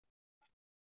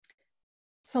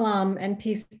Salam and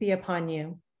peace be upon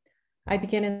you. I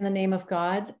begin in the name of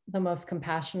God, the most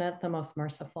compassionate, the most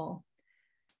merciful.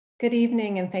 Good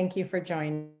evening and thank you for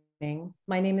joining.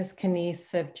 My name is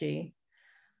Kanis Sivji.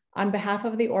 On behalf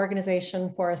of the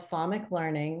Organization for Islamic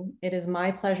Learning, it is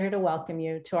my pleasure to welcome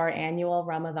you to our annual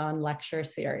Ramadan lecture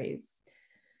series.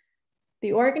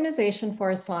 The Organization for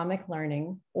Islamic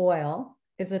Learning, OIL,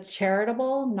 is a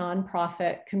charitable,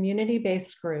 nonprofit,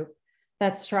 community-based group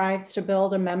that strives to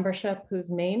build a membership whose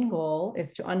main goal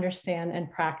is to understand and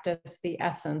practice the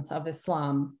essence of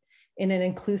Islam in an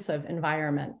inclusive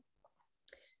environment.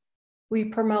 We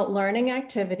promote learning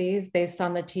activities based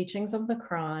on the teachings of the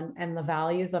Quran and the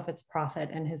values of its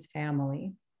prophet and his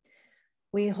family.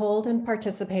 We hold and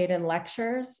participate in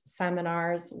lectures,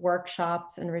 seminars,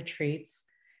 workshops, and retreats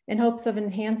in hopes of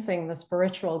enhancing the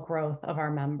spiritual growth of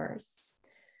our members.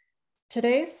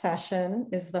 Today's session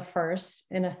is the first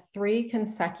in a 3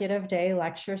 consecutive day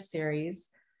lecture series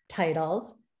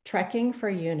titled Trekking for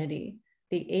Unity,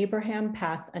 the Abraham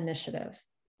Path Initiative,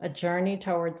 a journey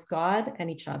towards God and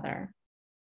each other.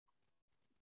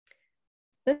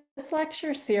 This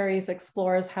lecture series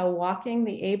explores how walking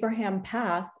the Abraham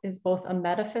path is both a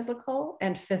metaphysical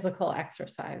and physical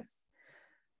exercise.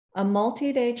 A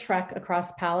multi-day trek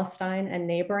across Palestine and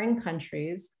neighboring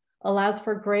countries allows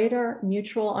for greater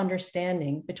mutual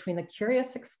understanding between the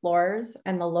curious explorers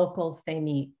and the locals they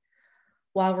meet,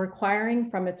 while requiring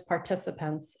from its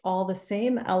participants all the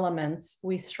same elements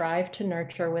we strive to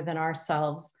nurture within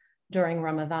ourselves during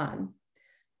Ramadan: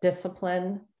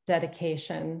 discipline,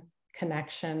 dedication,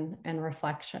 connection, and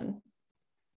reflection.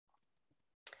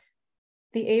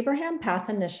 The Abraham Path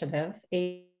Initiative,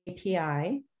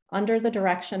 API, under the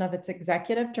direction of its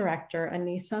executive director,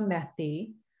 Anisa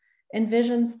Mehdi,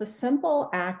 envisions the simple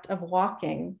act of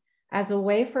walking as a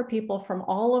way for people from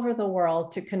all over the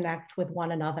world to connect with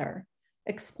one another,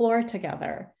 explore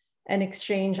together, and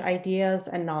exchange ideas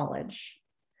and knowledge.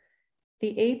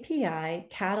 The API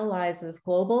catalyzes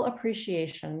global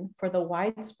appreciation for the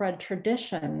widespread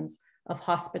traditions of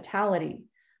hospitality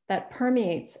that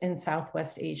permeates in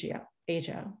Southwest Asia.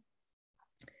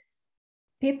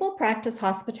 People practice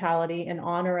hospitality in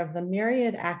honor of the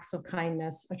myriad acts of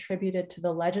kindness attributed to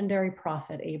the legendary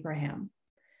prophet Abraham.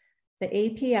 The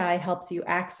API helps you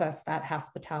access that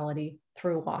hospitality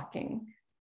through walking.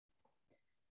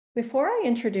 Before I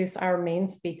introduce our main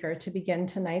speaker to begin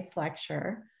tonight's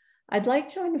lecture, I'd like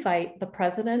to invite the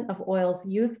president of OIL's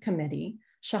Youth Committee,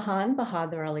 Shahan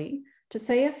Bahadur Ali, to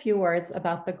say a few words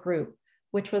about the group,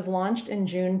 which was launched in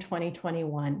June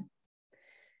 2021.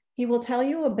 He will tell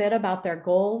you a bit about their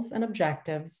goals and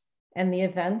objectives and the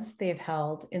events they've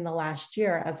held in the last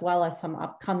year, as well as some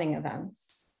upcoming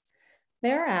events.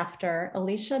 Thereafter,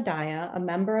 Alicia Daya, a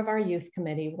member of our youth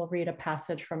committee, will read a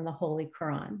passage from the Holy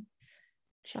Quran.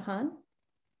 Shahan?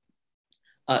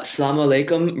 Assalamu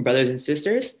alaikum, brothers and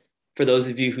sisters. For those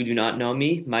of you who do not know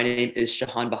me, my name is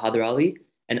Shahan Bahadur Ali,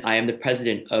 and I am the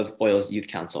president of OIL's Youth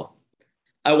Council.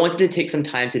 I wanted to take some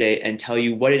time today and tell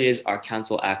you what it is our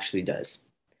council actually does.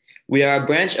 We are a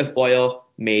branch of OIL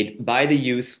made by the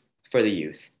youth for the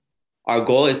youth. Our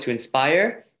goal is to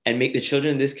inspire and make the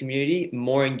children of this community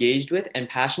more engaged with and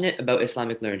passionate about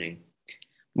Islamic learning.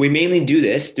 We mainly do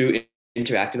this through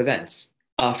interactive events.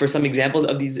 For some examples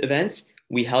of these events,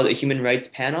 we held a human rights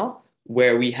panel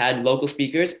where we had local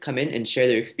speakers come in and share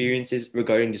their experiences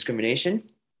regarding discrimination.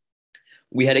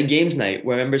 We had a games night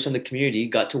where members from the community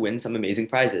got to win some amazing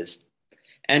prizes.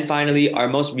 And finally, our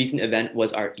most recent event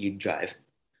was our Eid drive.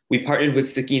 We partnered with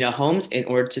Sakina Homes in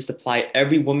order to supply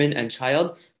every woman and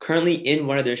child currently in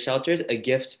one of their shelters a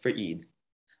gift for Eid.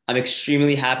 I'm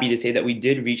extremely happy to say that we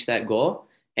did reach that goal,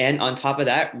 and on top of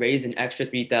that, raised an extra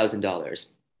 $3,000.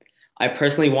 I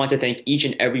personally want to thank each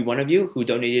and every one of you who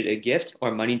donated a gift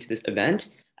or money to this event,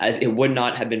 as it would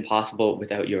not have been possible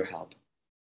without your help.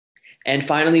 And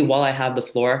finally, while I have the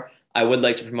floor, I would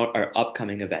like to promote our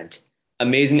upcoming event,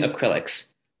 Amazing Acrylics,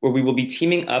 where we will be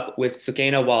teaming up with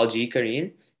Sukaina Walji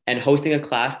Kareen and hosting a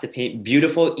class to paint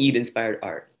beautiful Eid-inspired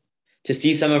art. To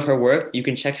see some of her work, you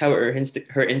can check out her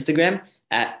Instagram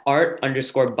at art_by_SWK.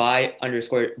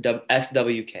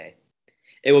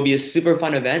 It will be a super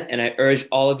fun event, and I urge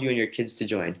all of you and your kids to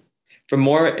join. For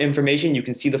more information, you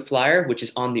can see the flyer, which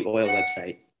is on the OIL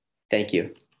website. Thank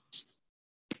you.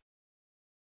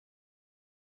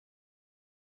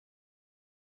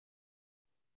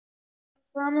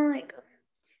 Assalamu alaikum.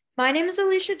 My name is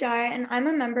Alicia Daya, and I'm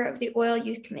a member of the OIL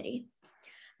Youth Committee.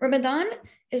 Ramadan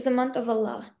is the month of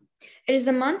Allah. It is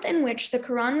the month in which the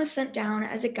Quran was sent down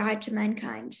as a guide to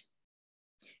mankind.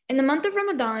 In the month of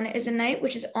Ramadan is a night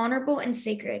which is honorable and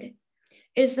sacred.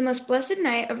 It is the most blessed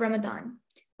night of Ramadan,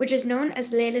 which is known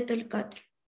as Laylatul Qadr.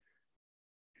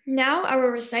 Now I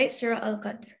will recite Surah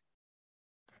Al-Qadr.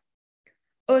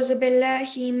 أعوذ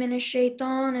بالله من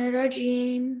الشيطان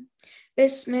الرجيم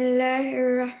بسم الله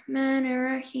الرحمن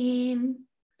الرحيم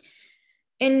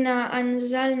إنا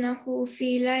أنزلناه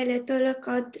في ليلة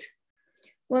القدر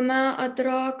وما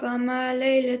أدراك ما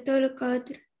ليلة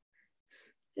القدر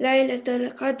ليلة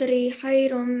القدر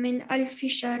خير من ألف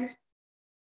شهر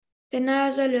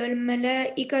تنازل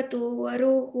الملائكة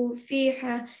والروح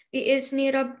فيها بإذن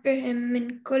ربهم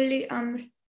من كل أمر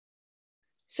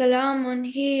سلام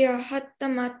هي حتى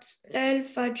مطلع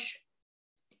الفجر.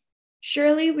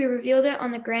 Surely we revealed it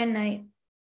on the grand night.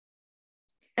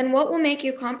 And what will make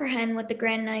you comprehend what the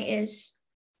grand night is?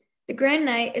 The grand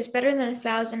night is better than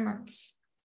 1,000 months.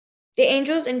 The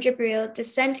angels and Jibreel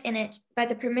descend in it by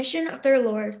the permission of their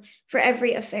Lord for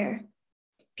every affair.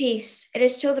 Peace, it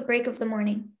is till the break of the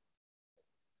morning.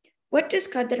 What does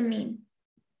Qadr mean?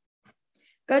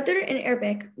 Qadr in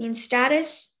Arabic means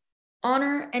status,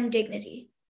 honor, and dignity.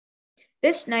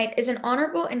 This night is an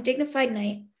honorable and dignified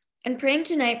night, and praying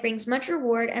tonight brings much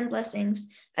reward and blessings,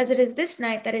 as it is this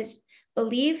night that is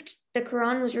believed the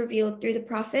Quran was revealed through the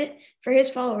Prophet for his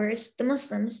followers, the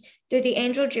Muslims, through the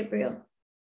angel Jibreel.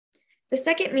 The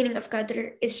second meaning of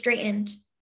Qadr is straightened.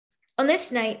 On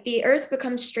this night, the earth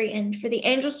becomes straightened for the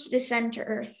angels to descend to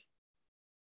earth.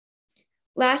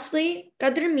 Lastly,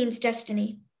 Qadr means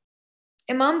destiny.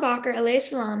 Imam Bakr alayhi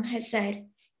salam has said,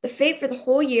 the fate for the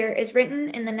whole year is written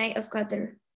in the night of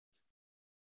Qadr.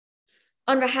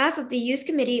 On behalf of the Youth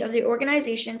Committee of the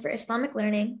Organization for Islamic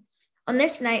Learning, on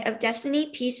this night of destiny,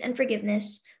 peace, and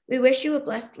forgiveness, we wish you a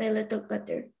blessed Laylatul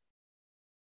Qadr.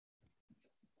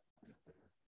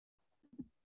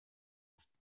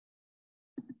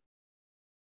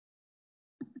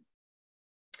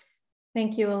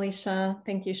 Thank you, Alicia.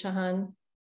 Thank you, Shahan.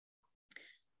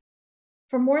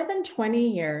 For more than 20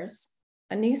 years,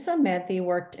 Anisa Mehdi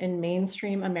worked in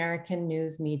mainstream American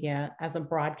news media as a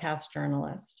broadcast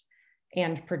journalist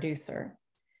and producer.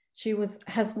 She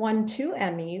has won 2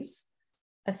 Emmys,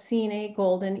 a Cine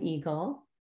Golden Eagle,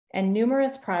 and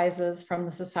numerous prizes from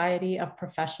the Society of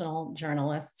Professional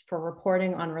Journalists for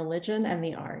reporting on religion and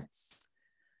the arts.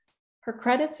 Her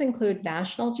credits include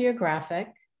National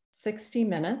Geographic, 60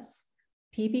 Minutes,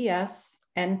 PBS,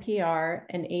 NPR,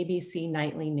 and ABC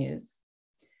Nightly News,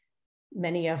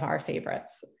 many of our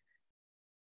favorites.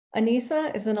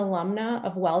 Anisa is an alumna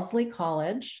of Wellesley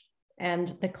College and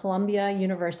the Columbia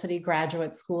University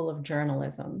Graduate School of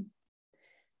Journalism.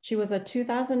 She was a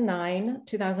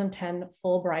 2009-2010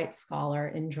 Fulbright Scholar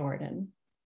in Jordan.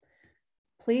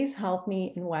 Please help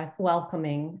me in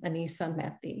welcoming Anisa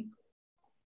Mehdi.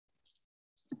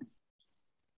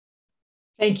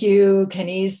 Thank you,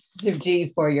 Kanis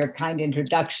Sivji, for your kind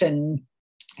introduction.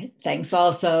 Thanks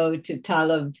also to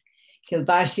Talib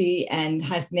Kilbashi and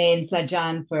Hasnain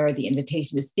Sajan for the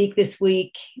invitation to speak this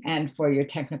week and for your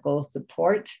technical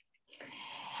support.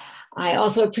 I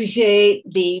also appreciate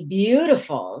the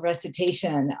beautiful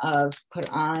recitation of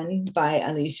Quran by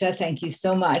Alicia. Thank you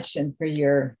so much, and for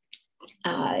your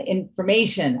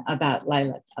information about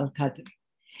Laylat al-Qadr.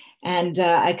 And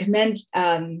I commend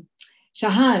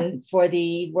Shahan for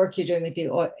the work you're doing with the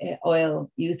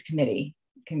Oil Youth Committee.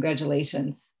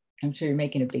 Congratulations. I'm sure you're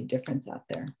making a big difference out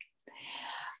there.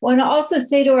 I want to also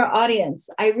say to our audience,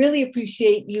 I really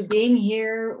appreciate you being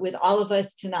here with all of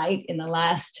us tonight in the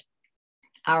last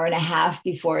hour and a half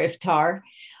before iftar.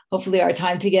 Hopefully our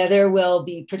time together will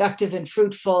be productive and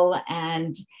fruitful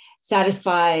and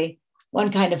satisfy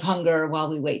one kind of hunger while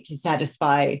we wait to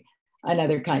satisfy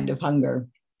another kind of hunger.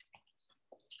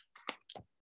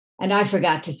 And I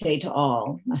forgot to say to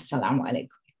all, Assalamu alaikum.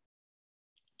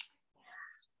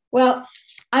 Well,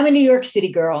 I'm a New York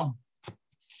City girl.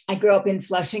 I grew up in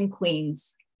Flushing,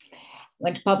 Queens,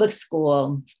 went to public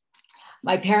school.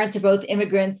 My parents are both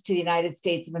immigrants to the United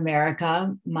States of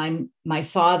America. My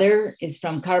father is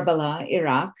from Karbala,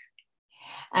 Iraq,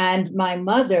 and my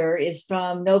mother is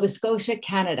from Nova Scotia,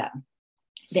 Canada.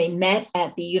 They met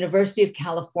at the University of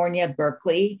California,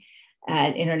 Berkeley,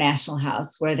 at International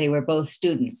House, where they were both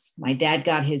students. My dad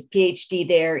got his PhD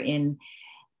there in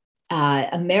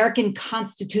American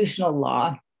constitutional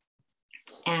law,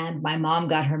 and my mom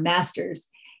got her master's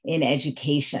in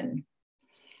education.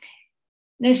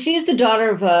 Now, she's the daughter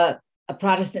of a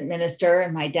Protestant minister,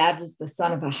 and my dad was the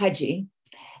son of a Haji.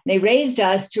 They raised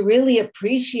us to really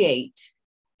appreciate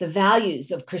the values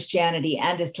of Christianity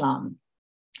and Islam,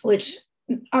 which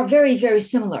are very, very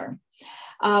similar.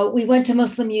 We went to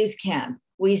Muslim youth camp.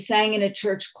 We sang in a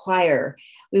church choir.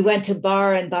 We went to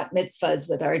bar and bat mitzvahs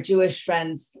with our Jewish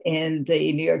friends in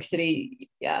the New York City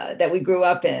that we grew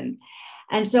up in.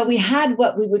 And so we had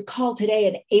what we would call today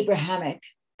an Abrahamic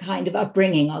kind of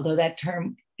upbringing, although that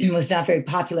term was not very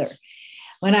popular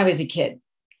when I was a kid.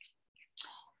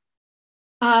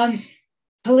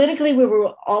 Politically, we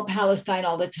were all Palestine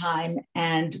all the time,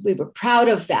 and we were proud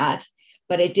of that,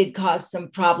 but it did cause some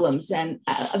problems. And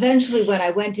eventually, when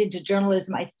I went into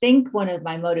journalism, I think one of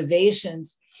my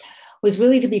motivations was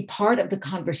really to be part of the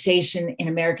conversation in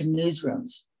American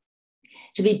newsrooms,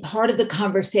 to be part of the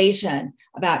conversation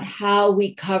about how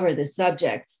we cover the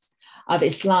subjects of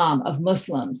Islam, of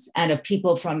Muslims, and of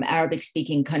people from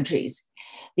Arabic-speaking countries.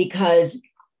 Because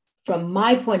from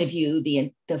my point of view,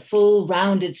 the full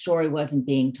rounded story wasn't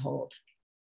being told.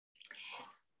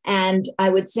 And I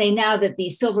would say now that the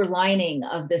silver lining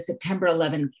of the September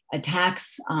 11th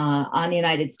attacks on the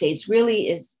United States really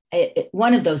is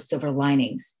one of those silver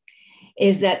linings,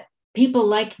 is that people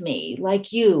like me,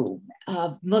 like you,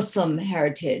 of Muslim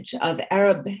heritage, of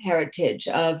Arab heritage,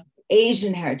 of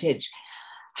Asian heritage,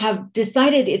 have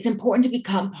decided it's important to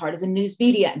become part of the news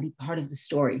media and be part of the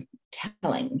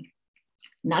storytelling.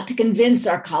 Not to convince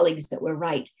our colleagues that we're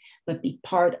right, but be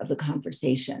part of the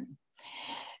conversation.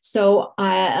 So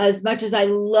as much as I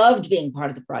loved being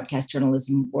part of the broadcast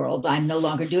journalism world, I'm no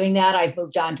longer doing that. I've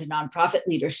moved on to nonprofit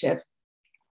leadership,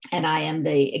 and I am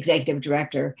the executive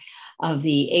director of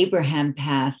the Abraham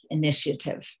Path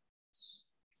Initiative.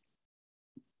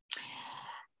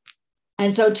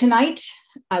 And so tonight,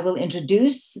 I will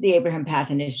introduce the Abraham Path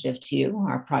Initiative to you,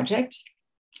 our project.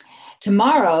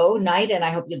 Tomorrow night, and I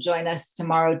hope you'll join us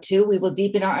tomorrow too, we will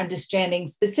deepen our understanding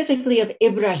specifically of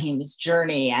Ibrahim's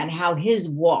journey and how his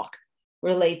walk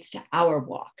relates to our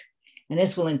walk. And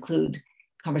this will include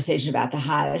conversation about the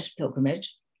Hajj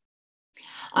pilgrimage.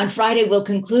 On Friday, we'll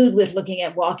conclude with looking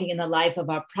at walking in the life of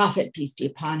our prophet, peace be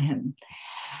upon him.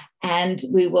 And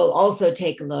we will also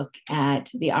take a look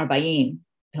at the Arba'in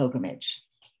pilgrimage.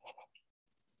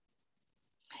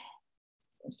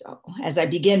 So as I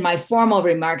begin my formal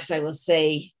remarks, I will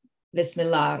say,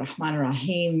 Bismillah ar-Rahman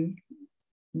ar-Rahim.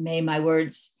 May my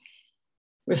words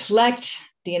reflect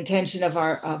the intention of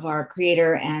our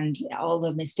Creator, and all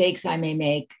the mistakes I may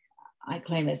make, I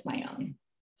claim as my own.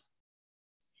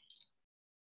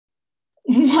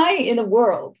 Why in the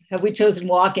world have we chosen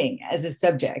walking as a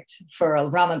subject for a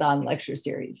Ramadan lecture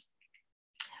series?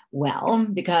 Well,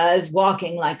 because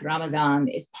walking, like Ramadan,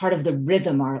 is part of the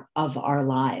rhythm of our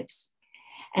lives.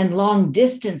 And long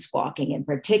distance walking in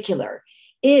particular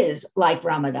is, like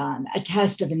Ramadan, a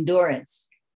test of endurance,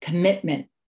 commitment,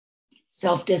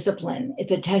 self-discipline.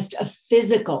 It's a test of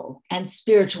physical and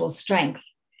spiritual strength.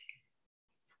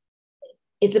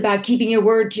 It's about keeping your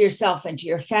word to yourself and to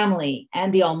your family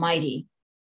and the Almighty.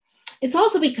 It's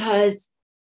also because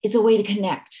it's a way to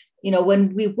connect. You know,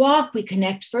 when we walk, we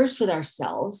connect first with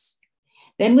ourselves,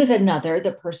 then with another,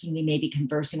 the person we may be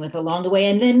conversing with along the way,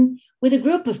 and then with a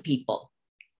group of people.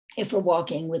 If we're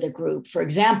walking with a group, for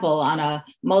example, on a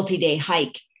multi-day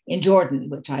hike in Jordan,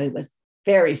 which I was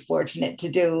very fortunate to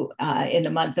do in the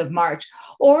month of March,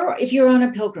 or if you're on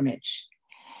a pilgrimage.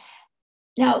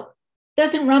 Now,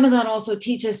 doesn't Ramadan also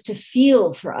teach us to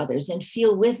feel for others and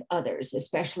feel with others,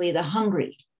 especially the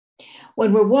hungry?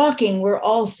 When we're walking, we're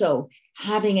also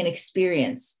having an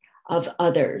experience of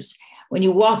others. When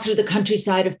you walk through the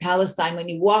countryside of Palestine, when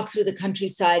you walk through the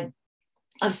countryside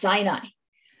of Sinai,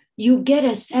 you get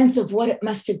a sense of what it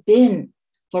must have been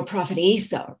for Prophet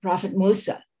Isa or Prophet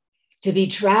Musa to be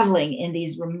traveling in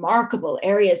these remarkable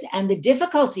areas and the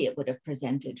difficulty it would have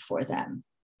presented for them,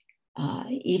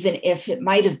 even if it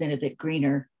might have been a bit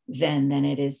greener then than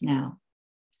it is now.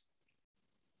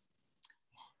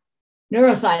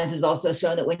 Neuroscience has also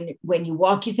shown that when you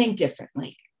walk, you think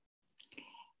differently.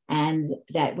 And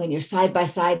that when you're side by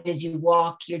side as you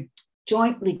walk, you're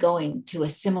jointly going to a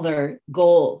similar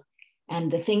goal. And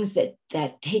the things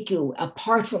that take you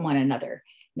apart from one another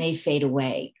may fade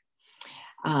away.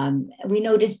 We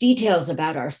notice details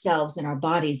about ourselves and our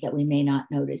bodies that we may not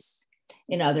notice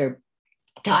in other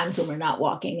times when we're not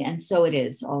walking. And so it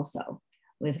is also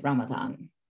with Ramadan.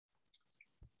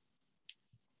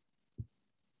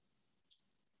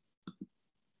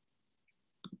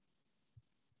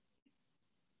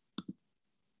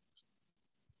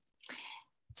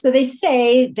 So they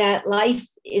say that life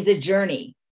is a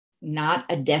journey, not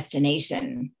a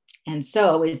destination. And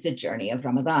so is the journey of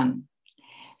Ramadan.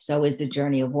 So is the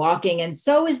journey of walking. And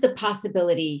so is the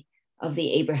possibility of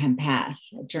the Abraham Path,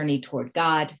 a journey toward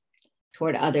God,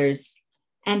 toward others,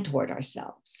 and toward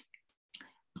ourselves.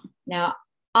 Now,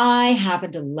 I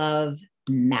happen to love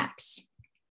maps.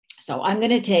 So I'm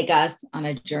going to take us on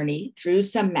a journey through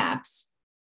some maps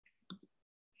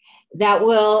that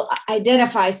will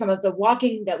identify some of the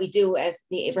walking that we do as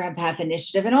the Abraham Path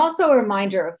Initiative, and also a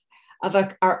reminder of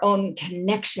our own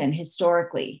connection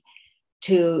historically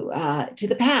to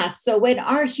the past. So when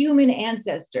our human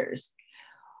ancestors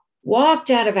walked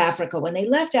out of Africa, when they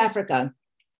left Africa,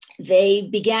 they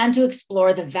began to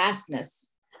explore the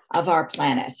vastness of our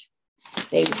planet.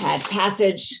 They had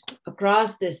passage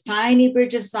across this tiny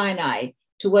bridge of Sinai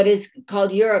to what is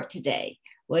called Europe today,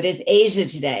 what is Asia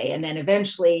today, and then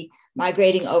eventually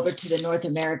migrating over to the North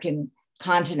American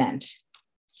continent.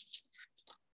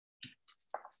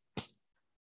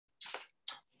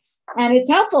 And it's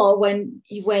helpful when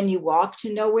you walk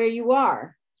to know where you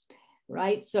are,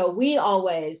 right? So we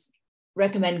always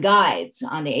recommend guides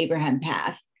on the Abraham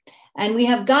path. And we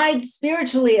have guides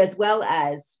spiritually as well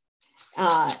as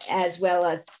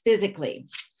physically.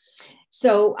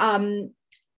 So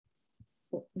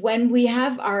when we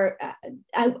have our,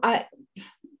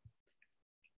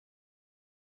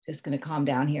 just going to calm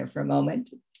down here for a moment.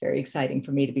 It's very exciting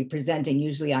for me to be presenting.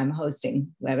 Usually I'm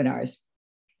hosting webinars.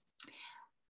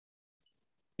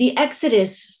 The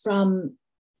exodus from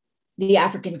the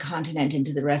African continent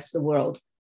into the rest of the world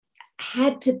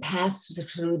had to pass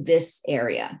through this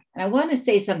area. And I want to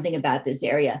say something about this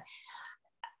area.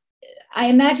 I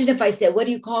imagine if I said, what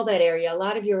do you call that area? A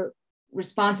lot of your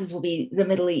responses will be the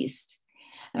Middle East.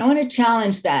 And I want to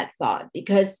challenge that thought,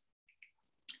 because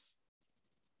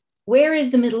where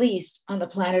is the Middle East on the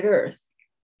planet Earth?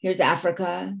 Here's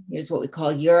Africa, here's what we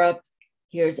call Europe,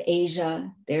 here's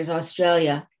Asia, there's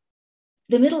Australia.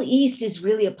 The Middle East is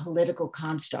really a political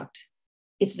construct.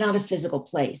 It's not a physical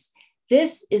place.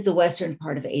 This is the western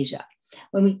part of Asia.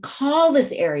 When we call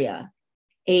this area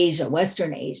Asia,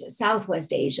 Western Asia,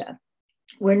 Southwest Asia,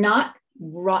 we're not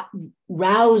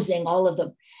rousing all of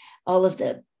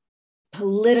the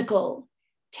political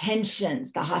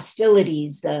tensions, the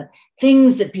hostilities, the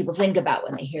things that people think about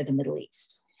when they hear the Middle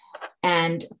East.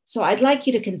 And so I'd like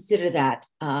you to consider that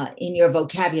in your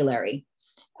vocabulary.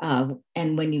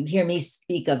 And when you hear me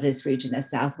speak of this region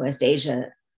as Southwest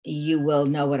Asia, you will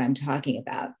know what I'm talking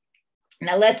about.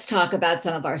 Now let's talk about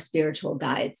some of our spiritual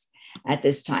guides at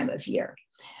this time of year.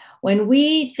 When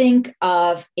we think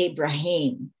of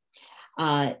Ibrahim,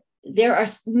 there are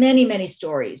many, many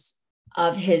stories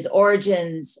of his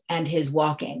origins and his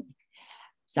walking.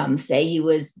 Some say he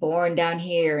was born down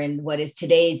here in what is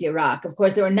today's Iraq. Of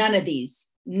course, there were none of these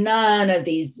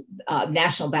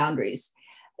national boundaries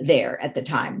there at the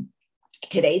time.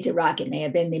 Today's Iraq, it may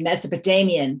have been the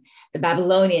Mesopotamian, the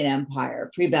Babylonian Empire,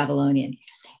 pre-Babylonian.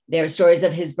 There are stories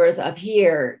of his birth up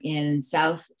here in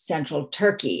south central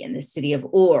Turkey in the city of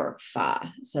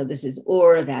Urfa. So this is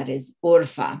Ur, that is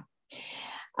Urfa.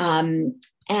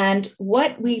 And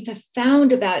what we've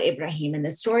found about Ibrahim and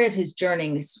the story of his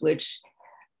journeys, which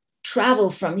travel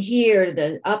from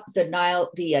here up the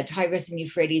Nile, the Tigris and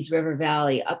Euphrates River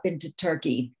Valley, up into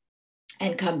Turkey,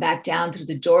 and come back down through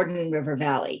the Jordan River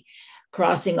Valley,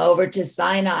 crossing over to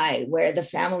Sinai, where the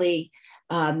family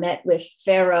met with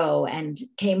Pharaoh and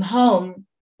came home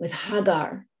with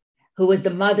Hagar, who was the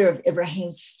mother of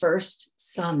Ibrahim's first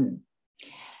son.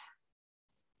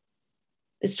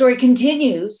 The story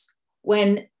continues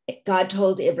when God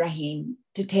told Ibrahim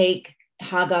to take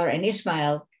Hagar and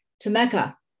Ishmael to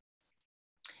Mecca.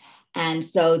 And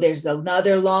so there's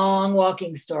another long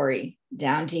walking story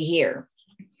down to here.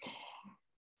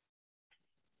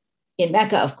 In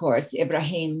Mecca, of course,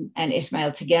 Ibrahim and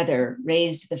Ishmael together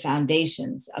raised the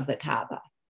foundations of the Kaaba.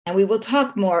 And we will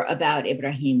talk more about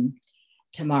Ibrahim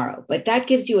tomorrow, but that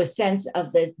gives you a sense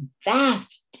of the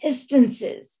vast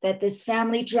distances that this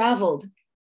family traveled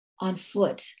on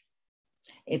foot.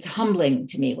 It's humbling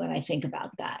to me when I think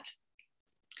about that.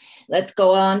 Let's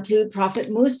go on to Prophet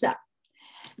Musa.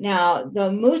 Now,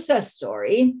 the Musa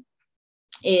story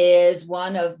is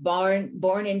one of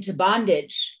born into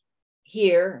bondage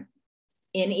here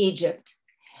in Egypt,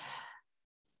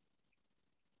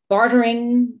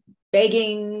 bartering,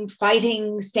 begging,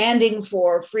 fighting, standing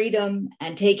for freedom,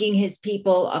 and taking his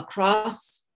people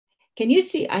across. Can you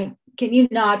see, can you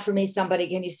nod for me, somebody?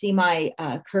 Can you see my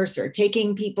cursor?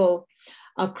 Taking people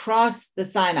across the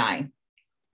Sinai,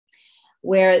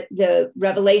 where the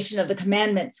revelation of the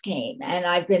commandments came. And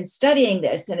I've been studying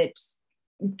this, and it's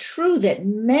true that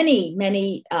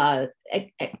many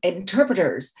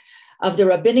interpreters of the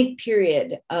rabbinic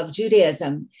period of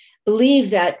Judaism believe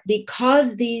that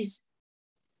because these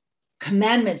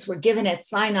commandments were given at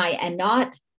Sinai and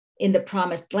not in the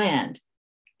promised land,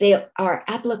 they are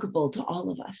applicable to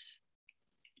all of us.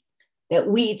 That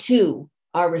we too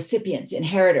are recipients,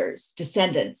 inheritors,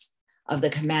 descendants of the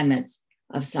commandments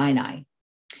of Sinai.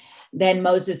 Then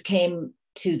Moses came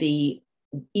to the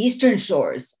eastern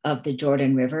shores of the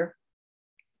Jordan River,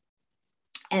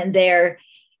 and there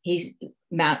he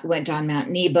went on Mount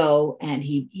Nebo, and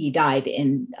he died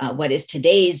in what is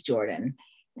today's Jordan,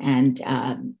 and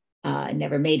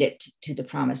never made it to the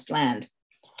promised land.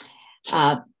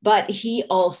 But he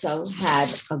also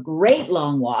had a great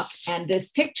long walk. And this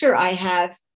picture I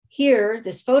have here,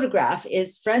 this photograph,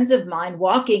 is friends of mine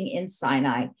walking in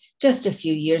Sinai just a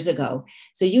few years ago.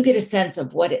 So you get a sense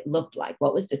of what it looked like,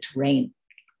 what was the terrain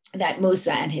that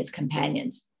Musa and his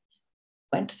companions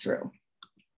went through.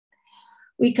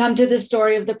 We come to the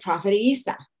story of the prophet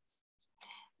Isa.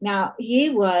 Now, he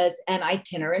was an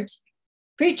itinerant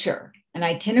preacher, an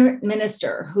itinerant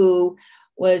minister who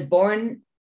was born,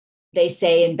 they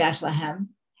say, in Bethlehem,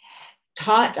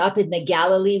 taught up in the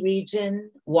Galilee region,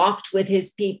 walked with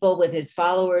his people, with his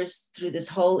followers through this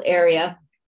whole area,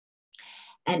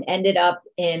 and ended up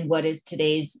in what is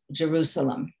today's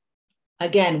Jerusalem.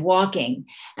 Again, walking.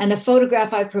 And the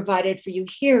photograph I've provided for you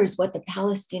here is what the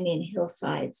Palestinian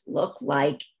hillsides look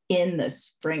like in the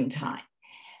springtime,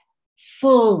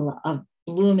 full of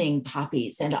blooming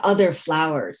poppies and other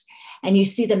flowers. And you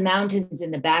see the mountains in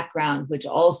the background, which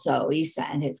also Isa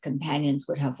and his companions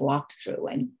would have walked through,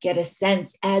 and get a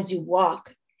sense as you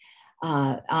walk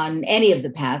on any of the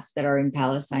paths that are in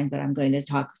Palestine, but I'm going to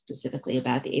talk specifically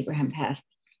about the Abraham Path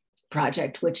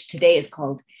project, which today is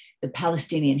called the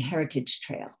Palestinian Heritage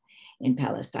Trail in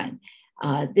Palestine.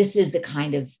 This is the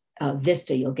kind of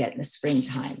vista you'll get in the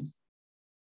springtime.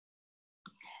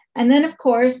 And then, of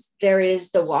course, there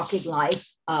is the walking life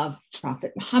of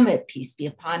Prophet Muhammad, peace be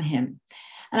upon him.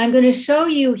 And I'm going to show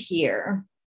you here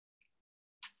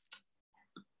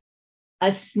a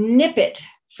snippet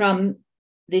from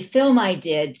the film I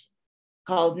did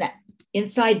called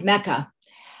Inside Mecca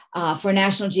for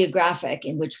National Geographic,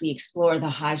 in which we explore the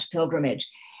Hajj pilgrimage.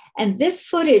 And this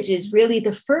footage is really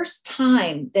the first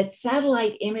time that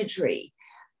satellite imagery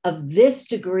of this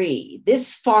degree,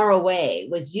 this far away,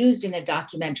 was used in a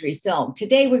documentary film.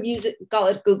 Today we call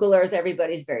it Google Earth.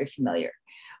 Everybody's very familiar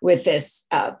with this,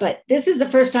 but this is the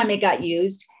first time it got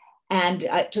used, and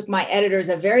it took my editors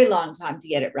a very long time to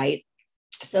get it right.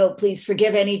 So please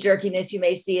forgive any jerkiness you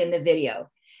may see in the video.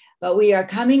 But we are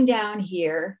coming down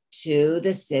here to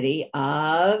the city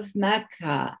of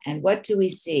Mecca. And what do we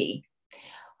see?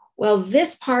 Well,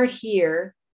 this part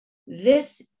here,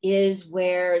 this is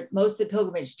where most of the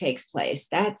pilgrimage takes place.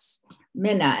 That's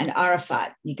Mina and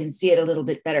Arafat. You can see it a little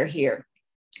bit better here,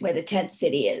 where the tent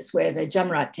city is, where the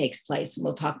Jumrat takes place. And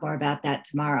we'll talk more about that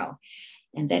tomorrow.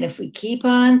 And then if we keep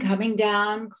on coming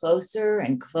down closer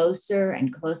and closer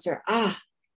and closer,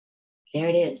 there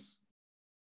it is.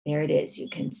 There it is. You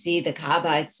can see the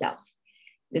Kaaba itself.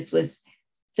 This was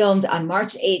filmed on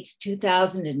March 8th,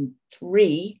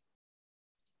 2003,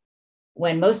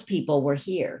 when most people were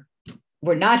here.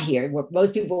 Were not here.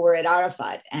 Most people were at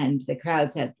Arafat, and the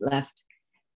crowds had left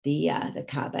the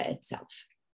Kaaba itself.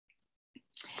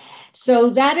 So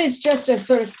that is just a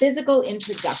sort of physical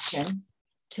introduction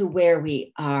to where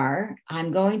we are.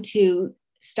 I'm going to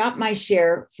stop my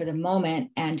share for the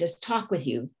moment and just talk with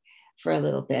you for a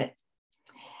little bit.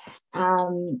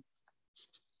 The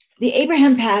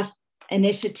Abraham Path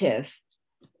Initiative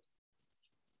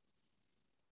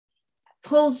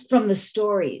pulls from the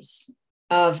stories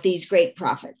of these great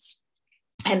prophets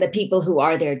and the people who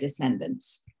are their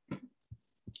descendants.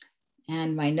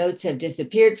 And my notes have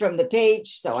disappeared from the page,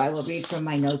 so I will read from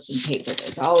my notes in paper.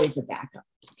 There's always a backup.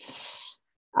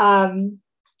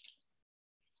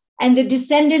 And the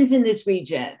descendants in this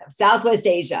region of Southwest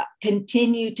Asia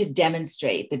continue to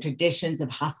demonstrate the traditions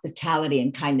of hospitality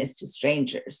and kindness to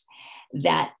strangers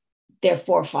that their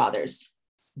forefathers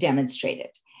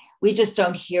demonstrated. We just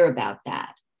don't hear about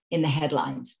that in the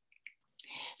headlines.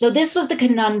 So this was the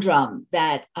conundrum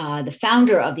that the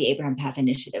founder of the Abraham Path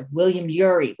Initiative, William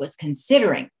Ury, was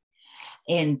considering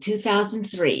in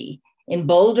 2003 in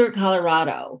Boulder,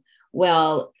 Colorado.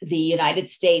 Well, the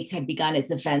United States had begun its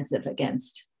offensive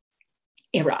against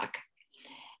Iraq.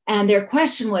 And their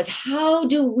question was, how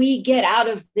do we get out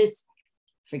of this,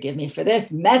 forgive me for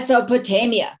this,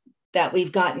 Mesopotamia that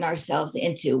we've gotten ourselves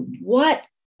into? What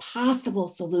possible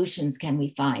solutions can we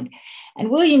find? And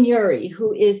William Ury,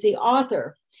 who is the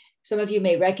author, some of you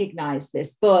may recognize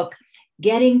this book,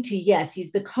 Getting to Yes.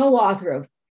 He's the co-author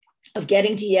of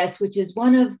Getting to Yes, which is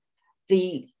one of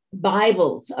the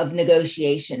Bibles of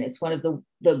negotiation. It's one of the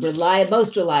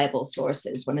most reliable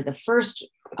sources, one of the first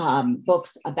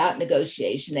books about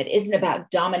negotiation that isn't about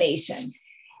domination.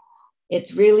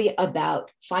 It's really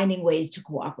about finding ways to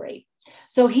cooperate.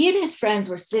 So he and his friends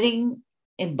were sitting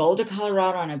in Boulder,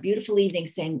 Colorado on a beautiful evening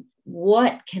saying,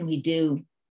 what can we do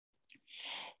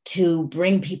to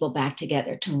bring people back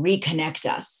together, to reconnect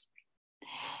us?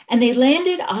 And they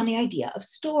landed on the idea of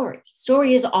story.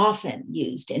 Story is often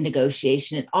used in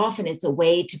negotiation, and often it's a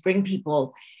way to bring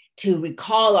people to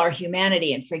recall our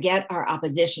humanity and forget our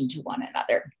opposition to one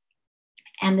another.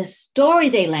 And the story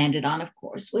they landed on, of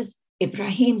course, was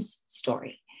Ibrahim's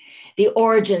story, the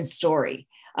origin story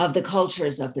of the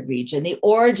cultures of the region, the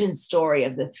origin story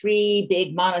of the three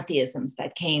big monotheisms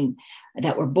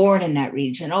that were born in that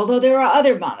region. Although there are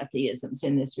other monotheisms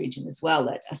in this region as well,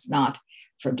 let us not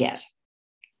forget,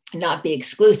 not be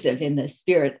exclusive in the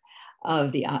spirit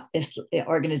of the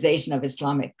Organization of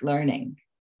Islamic Learning.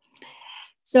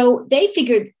 So they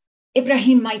figured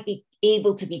Ibrahim might be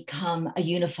able to become a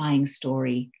unifying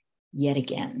story yet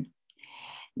again.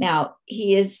 Now,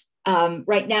 he is,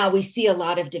 right now we see a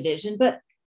lot of division, but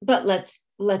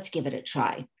let's give it a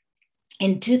try.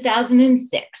 In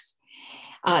 2006,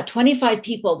 25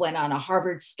 people went on a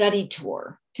Harvard study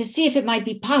tour to see if it might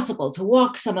be possible to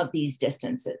walk some of these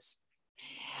distances.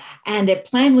 And their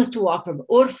plan was to walk from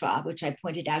Urfa, which I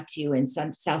pointed out to you in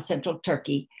south central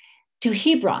Turkey, to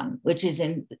Hebron, which is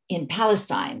in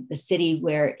Palestine, the city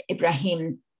where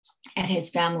Ibrahim and his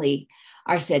family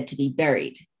are said to be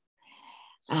buried,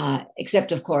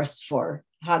 except, of course, for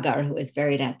Hagar, who is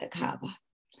buried at the Kaaba.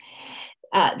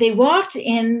 They walked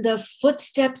in the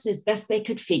footsteps, as best they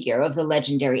could figure, of the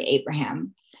legendary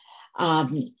Abraham.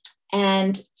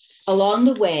 And along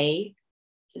the way,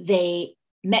 they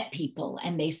met people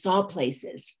and they saw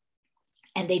places.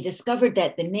 And they discovered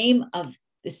that the name of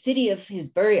the city of his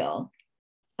burial,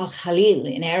 Al-Khalil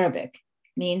in Arabic,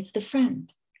 means the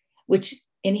friend, which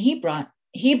in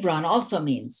Hebron also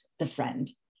means the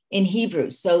friend in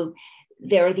Hebrew. So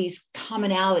there are these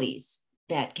commonalities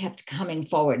that kept coming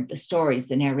forward, the stories,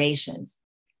 the narrations.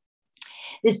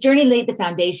 This journey laid the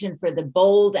foundation for the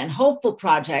bold and hopeful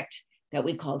project that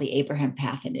we call the Abraham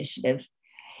Path Initiative.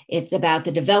 It's about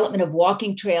the development of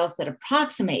walking trails that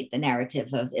approximate the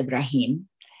narrative of Ibrahim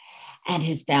and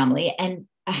his family and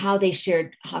how they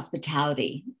shared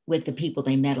hospitality with the people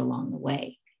they met along the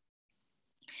way.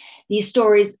 These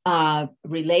stories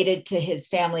related to his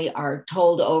family are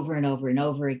told over and over and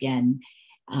over again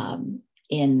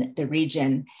in the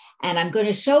region. And I'm going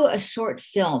to show a short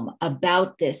film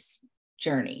about this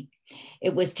journey.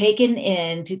 It was taken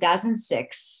in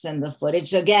 2006, and the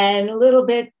footage, again, a little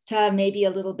bit, maybe a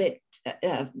little bit,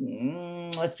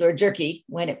 jerky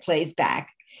when it plays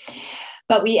back.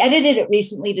 But we edited it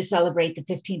recently to celebrate the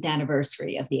 15th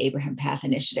anniversary of the Abraham Path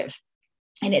Initiative.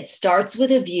 And it starts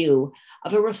with a view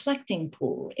of a reflecting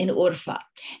pool in Urfa.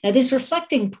 Now, this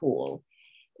reflecting pool,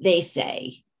 they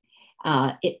say,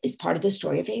 it is part of the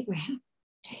story of Abraham.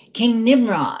 King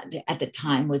Nimrod at the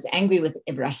time was angry with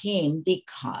Ibrahim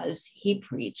because he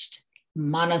preached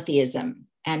monotheism,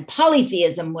 and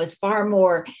polytheism was far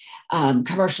more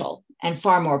commercial and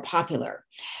far more popular.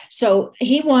 So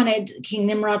King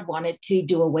Nimrod wanted to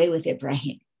do away with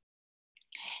Ibrahim.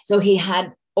 So he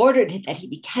had ordered that he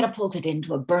be catapulted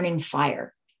into a burning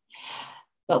fire.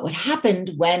 But what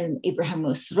happened when Abraham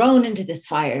was thrown into this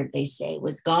fire, they say,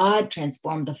 was God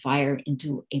transformed the fire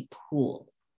into a pool.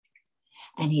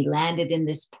 And he landed in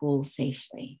this pool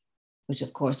safely, which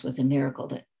of course was a miracle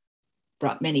that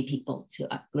brought many people to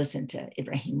listen to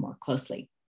Ibrahim more closely.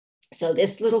 So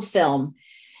this little film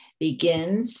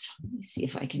begins, let me see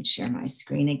if I can share my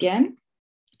screen again,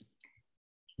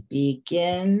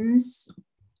 begins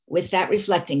with that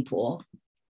reflecting pool,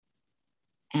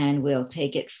 and we'll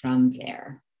take it from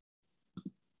there.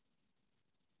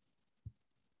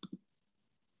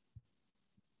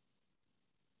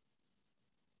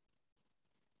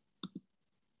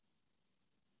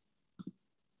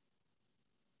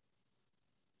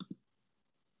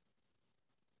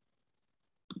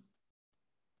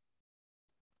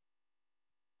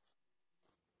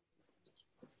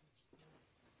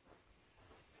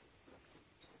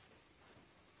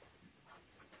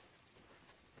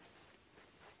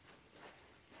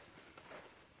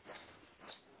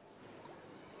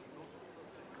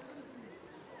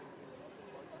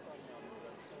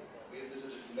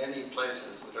 Visited many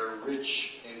places that are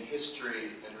rich in history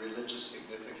and religious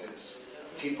significance,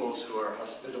 peoples who are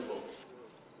hospitable.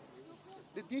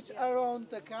 The ditch around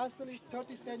the castle is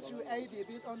 30th century AD,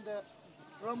 built on the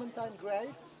Roman time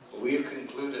grave. We've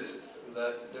concluded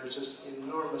that there's just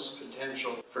enormous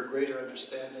potential for greater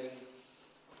understanding,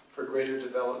 for greater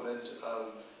development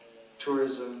of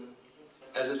tourism,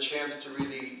 as a chance to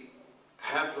really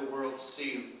have the world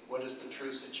see what is the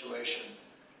true situation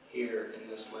here in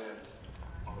this land.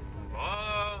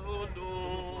 الله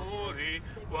نوري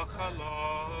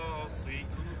وخلاصي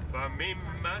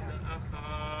فممن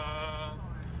أخاف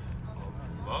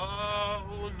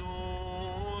الله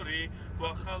نوري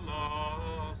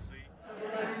وخلاصي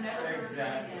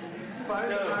Exactly. So,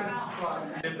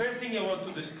 the first thing I want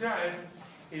to describe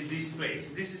is this place.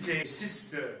 This is a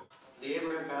sister. The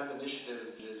Abraham Path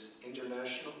Initiative is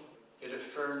international. It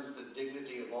affirms the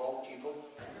dignity of all people.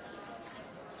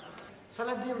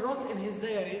 Saladin wrote in his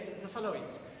diaries the following.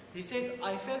 He said,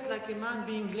 I felt like a man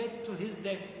being led to his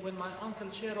death when my uncle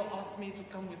Shero asked me to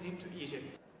come with him to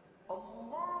Egypt.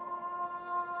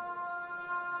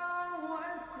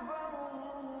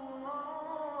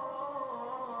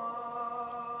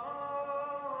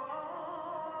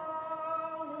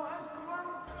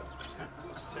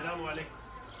 Assalamu alaikum.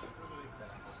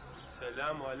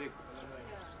 Assalamu alaikum.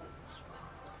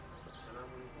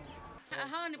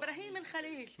 هون ابراهيم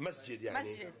الخليل مسجد يعني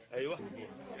مسجد ايوه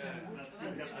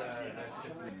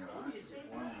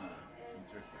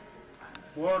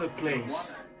What a place.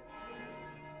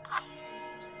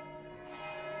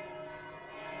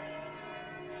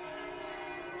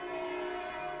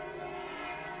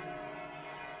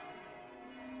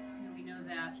 We know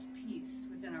that peace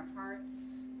within our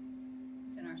hearts,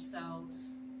 within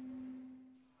ourselves.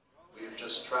 We've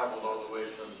just traveled all the way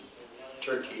from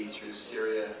Turkey through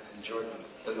Syria and Jordan,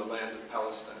 in the land of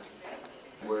Palestine,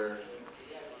 where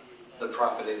the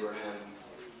prophet Abraham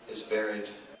is buried.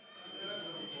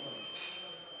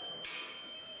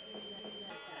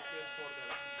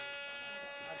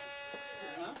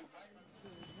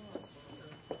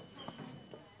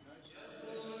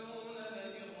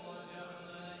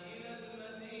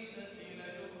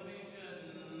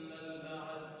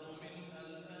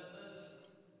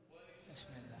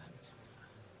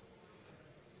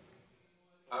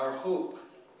 Our hope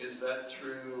is that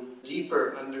through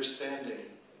deeper understanding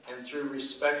and through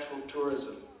respectful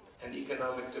tourism and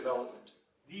economic development,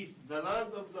 The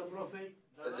land of the prophet.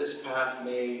 that this path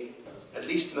may, at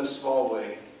least in a small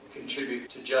way, contribute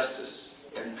to justice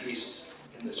and peace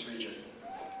in this region.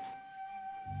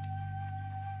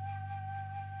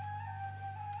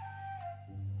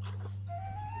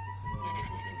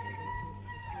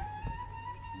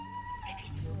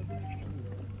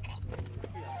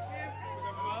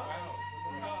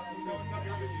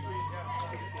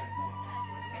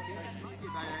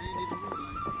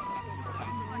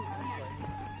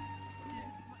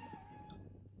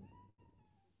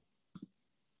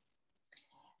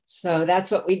 So that's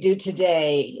what we do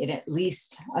today. In at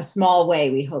least a small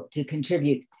way, we hope to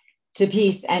contribute to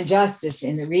peace and justice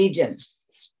in the region.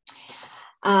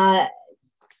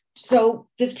 So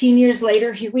 15 years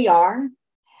later, here we are.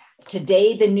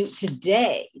 Today, the New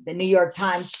York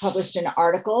Times published an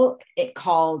article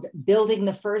called "Building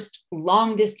the First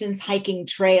Long-Distance Hiking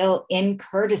Trail in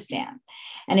Kurdistan."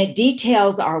 And it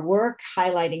details our work,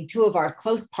 highlighting two of our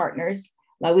close partners,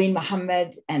 Laween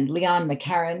Mohammed and Leon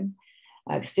McCarran,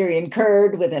 a Syrian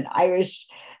Kurd with an Irish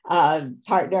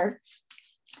partner.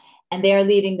 And they're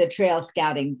leading the trail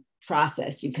scouting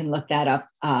process. You can look that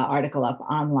article up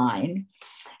online.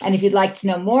 And if you'd like to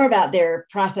know more about their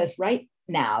process right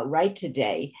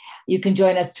today, you can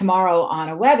join us tomorrow on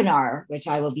a webinar, which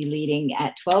I will be leading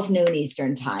at 12 noon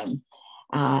Eastern time.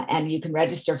 And you can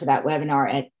register for that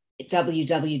webinar at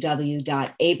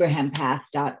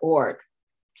www.abrahampath.org.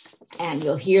 And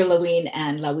you'll hear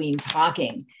Laween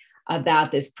talking about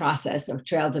this process of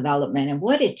trail development and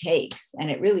what it takes.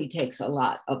 And it really takes a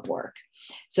lot of work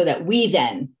so that we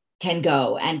then can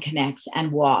go and connect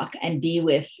and walk and be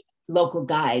with local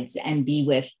guides and be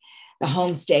with the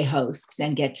homestay hosts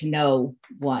and get to know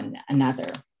one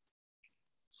another.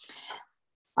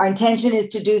 Our intention is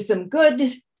to do some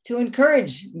good to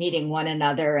encourage meeting one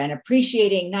another and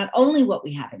appreciating not only what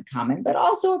we have in common, but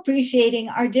also appreciating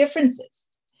our differences.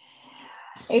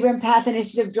 Abraham Path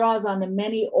Initiative draws on the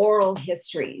many oral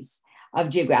histories of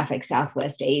geographic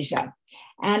Southwest Asia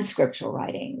and scriptural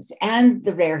writings and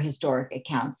the rare historic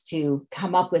accounts to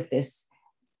come up with this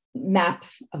map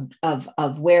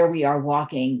of where we are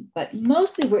walking. But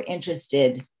mostly we're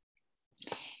interested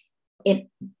in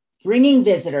bringing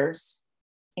visitors,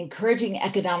 encouraging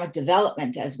economic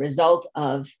development as a result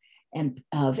of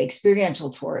experiential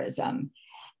tourism,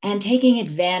 and taking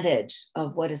advantage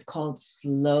of what is called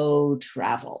slow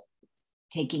travel,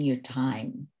 taking your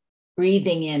time,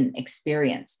 breathing in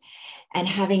experience, and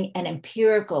having an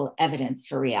empirical evidence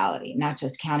for reality, not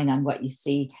just counting on what you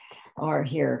see or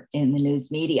hear in the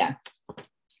news media.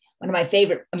 One of my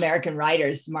favorite American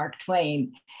writers, Mark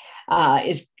Twain,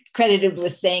 is credited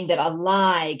with saying that a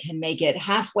lie can make it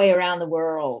halfway around the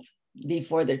world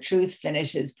before the truth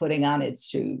finishes putting on its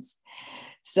shoes.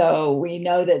 So we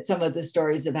know that some of the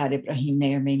stories about Ibrahim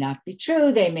may or may not be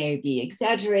true. They may be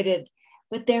exaggerated,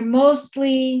 but they're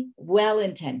mostly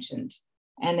well-intentioned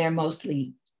and they're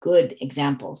mostly good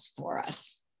examples for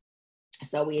us.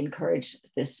 So we encourage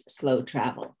this slow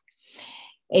travel.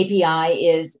 API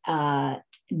is a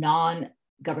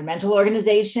non-governmental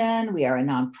organization. We are a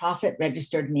nonprofit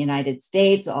registered in the United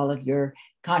States. All of your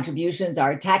contributions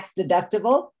are tax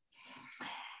deductible.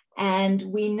 And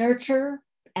we nurture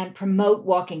and promote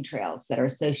walking trails that are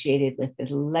associated with the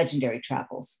legendary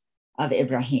travels of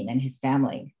Ibrahim and his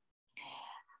family.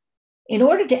 In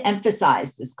order to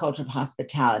emphasize this culture of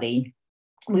hospitality,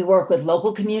 we work with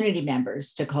local community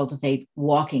members to cultivate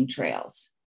walking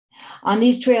trails. On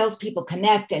these trails, people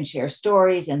connect and share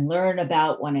stories and learn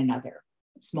about one another.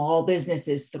 Small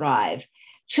businesses thrive.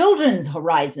 Children's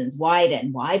horizons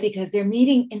widen. Why? Because they're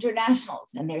meeting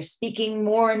internationals and they're speaking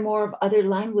more and more of other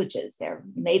languages, their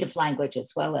native language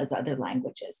as well as other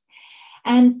languages.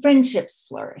 And friendships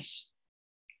flourish.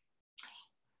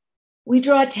 We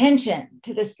draw attention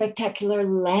to the spectacular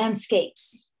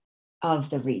landscapes of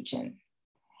the region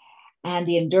and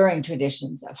the enduring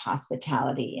traditions of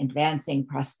hospitality, advancing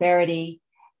prosperity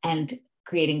and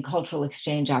creating cultural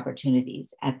exchange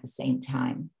opportunities at the same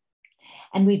time.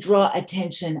 And we draw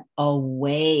attention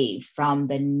away from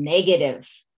the negative,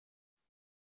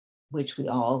 which we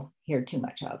all hear too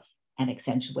much of, and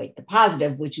accentuate the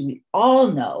positive, which we all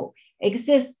know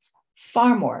exists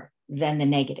far more than the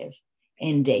negative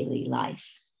in daily life.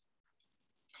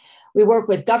 We work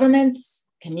with governments,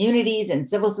 communities, and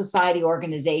civil society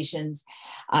organizations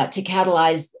to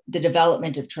catalyze the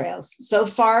development of trails. So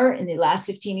far, in the last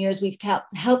 15 years, we've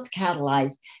helped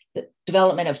catalyze the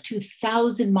development of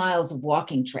 2,000 miles of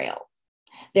walking trail.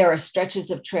 There are stretches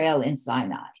of trail in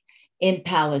Sinai, in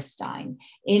Palestine,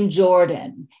 in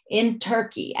Jordan, in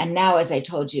Turkey, and now, as I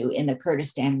told you, in the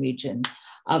Kurdistan region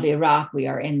of Iraq, we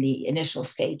are in the initial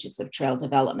stages of trail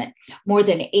development. More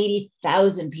than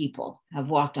 80,000 people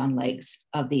have walked on legs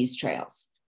of these trails.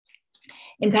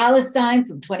 In Palestine,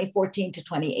 from 2014 to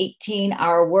 2018,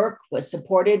 our work was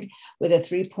supported with a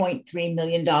 $3.3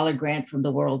 million grant from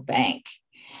the World Bank.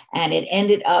 And it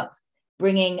ended up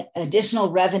bringing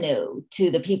additional revenue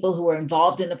to the people who were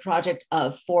involved in the project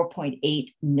of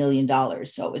 $4.8 million.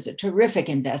 So it was a terrific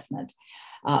investment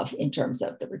in terms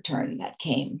of the return that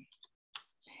came.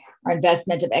 Our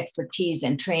investment of expertise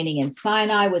and training in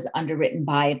Sinai was underwritten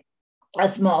by a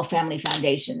small family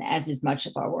foundation, as is much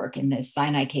of our work. In this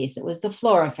Sinai case, it was the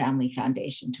Flora Family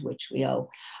Foundation, to which we owe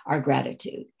our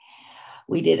gratitude.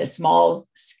 We did a small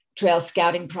trail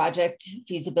scouting project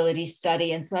feasibility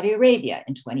study in Saudi Arabia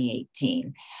in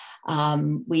 2018.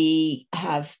 We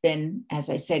have been, as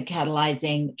I said,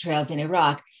 catalyzing trails in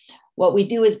Iraq. What we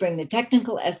do is bring the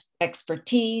technical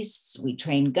expertise, we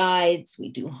train guides, we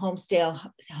do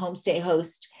homestay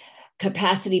host,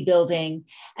 capacity building,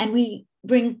 and we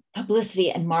bring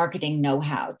publicity and marketing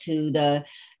know-how to the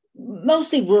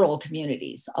mostly rural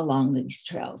communities along these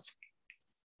trails.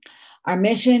 Our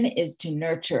mission is to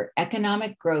nurture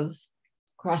economic growth,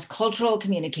 cross-cultural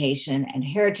communication, and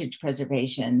heritage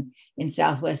preservation in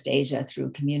Southwest Asia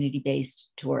through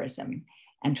community-based tourism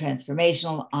and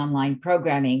transformational online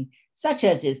programming, such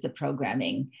as is the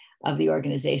programming of the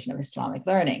Organization of Islamic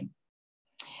Learning.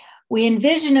 We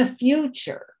envision a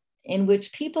future in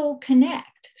which people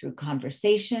connect through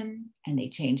conversation and they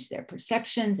change their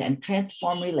perceptions and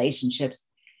transform relationships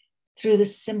through the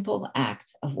simple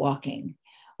act of walking,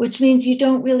 which means you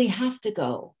don't really have to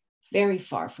go very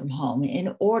far from home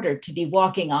in order to be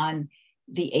walking on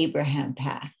the Abraham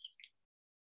path,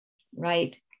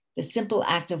 right? The simple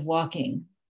act of walking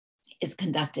is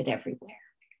conducted everywhere.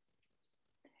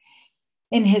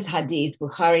 In his hadith,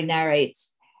 Bukhari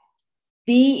narrates,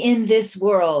 "Be in this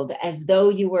world as though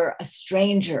you were a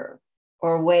stranger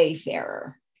or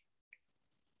wayfarer."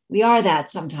 We are that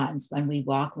sometimes when we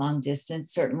walk long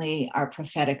distance. Certainly our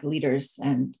prophetic leaders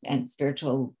and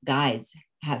spiritual guides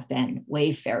have been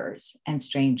wayfarers and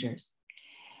strangers.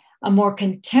 A more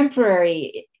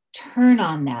contemporary turn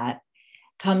on that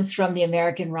comes from the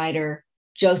American writer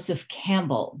Joseph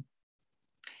Campbell,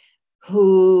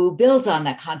 who builds on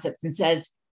that concept and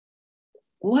says,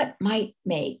 what might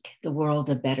make the world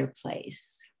a better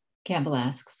place? Campbell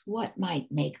asks, what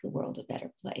might make the world a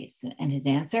better place? And his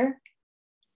answer,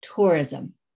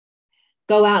 tourism.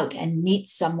 Go out and meet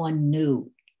someone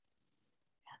new.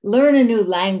 Learn a new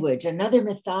language, another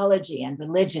mythology and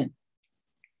religion.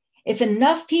 If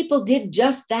enough people did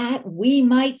just that, we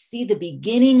might see the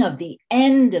beginning of the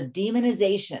end of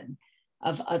demonization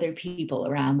of other people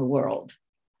around the world.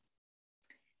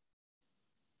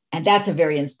 And that's a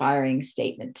very inspiring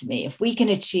statement to me. If we can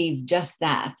achieve just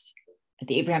that at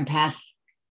the Abraham Path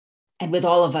and with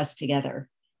all of us together,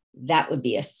 that would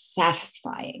be a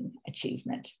satisfying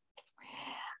achievement.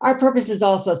 Our purpose is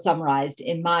also summarized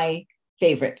in my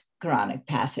favorite Quranic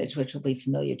passage, which will be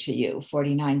familiar to you,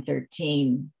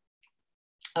 49:13.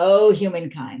 O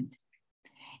humankind,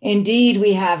 indeed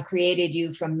we have created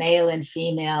you from male and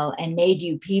female and made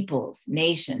you peoples,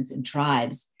 nations, and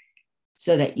tribes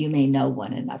so that you may know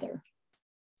one another.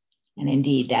 And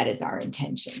indeed, that is our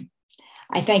intention.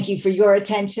 I thank you for your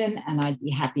attention, and I'd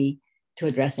be happy to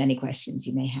address any questions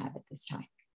you may have at this time.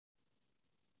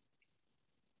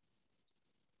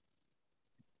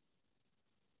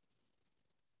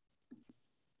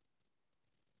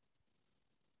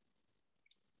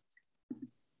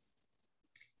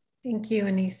 Thank you,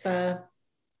 Anissa.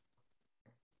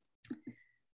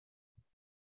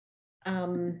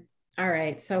 All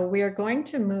right, so we are going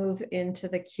to move into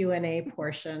the Q&A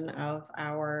portion of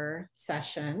our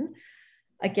session.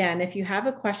 Again, if you have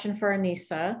a question for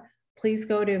Anissa, please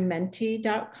go to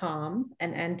menti.com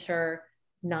and enter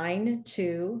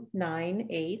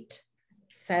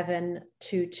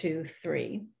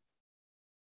 929872223.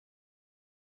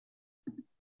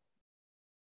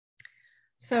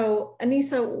 So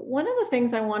Anissa, one of the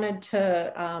things I wanted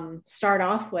to start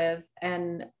off with,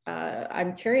 and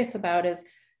I'm curious about, is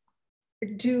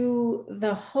do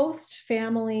the host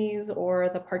families or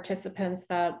the participants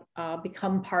that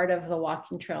become part of the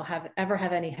walking trail ever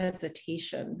have any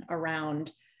hesitation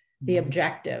around the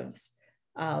objectives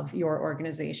of your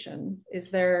organization? Is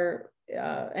there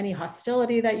any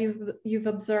hostility that you've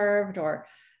observed, or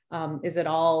is it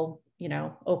all, you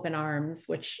know, open arms,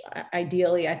 which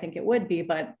ideally I think it would be,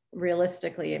 but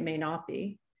realistically it may not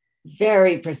be?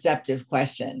 Very perceptive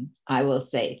question, I will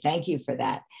say. Thank you for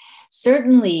that.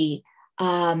 Certainly,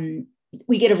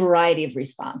 we get a variety of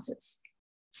responses,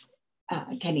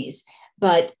 Kenny's,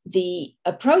 but the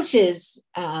approach is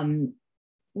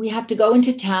we have to go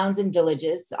into towns and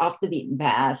villages off the beaten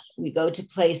path. We go to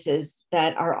places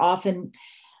that are often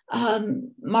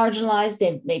marginalized.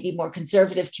 They may be more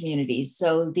conservative communities.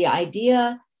 So the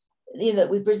idea, you know, that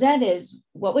we present is,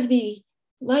 what would it be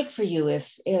like for you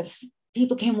if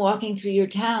people came walking through your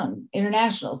town,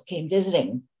 internationals came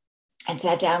visiting and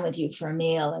sat down with you for a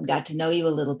meal and got to know you a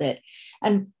little bit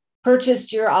and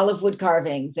purchased your olive wood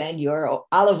carvings and your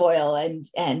olive oil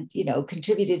and you know,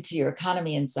 contributed to your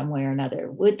economy in some way or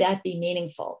another? Would that be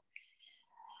meaningful?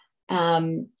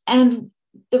 And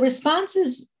the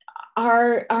responses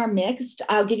are mixed.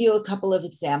 I'll give you a couple of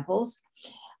examples.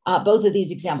 Both of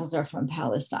these examples are from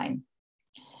Palestine.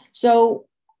 So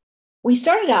we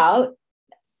started out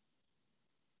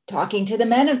talking to the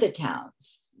men of the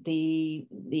towns, the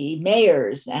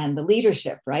mayors and the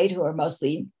leadership, right, who are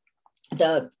mostly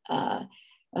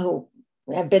who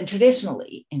have been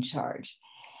traditionally in charge.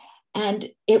 And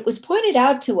it was pointed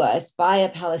out to us by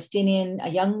a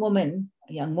young woman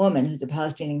who's a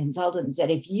Palestinian consultant, and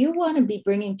said, if you want to be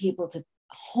bringing people to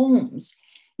homes,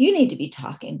 you need to be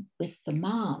talking with the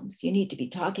moms, you need to be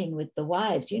talking with the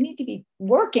wives, you need to be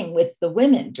working with the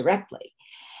women directly.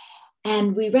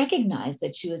 And we recognized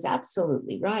that she was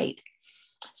absolutely right.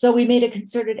 So we made a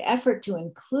concerted effort to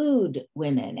include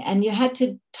women, and you had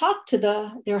to talk to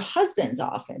their husbands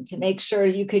often to make sure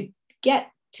you could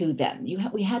get to them.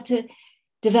 We had to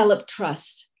develop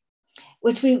trust,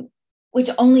 which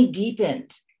only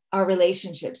deepened our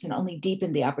relationships and only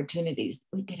deepened the opportunities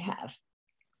we could have.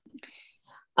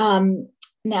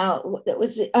 Now, that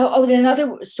was,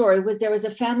 another story was, there was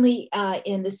a family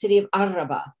in the city of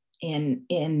Araba in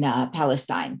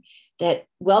Palestine that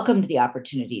welcomed the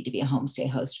opportunity to be a homestay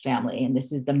host family. And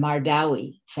this is the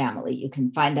Mardawi family. You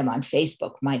can find them on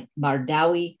Facebook, my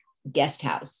Mardawi Guest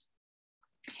House.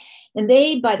 And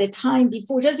they, by the time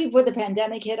just before the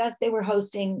pandemic hit us, they were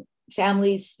hosting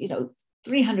families,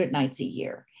 300 nights a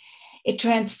year. It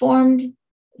transformed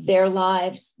their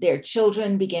lives. Their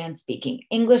children began speaking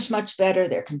English much better.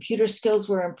 Their computer skills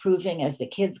were improving as the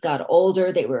kids got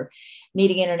older. They were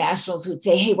meeting internationals who would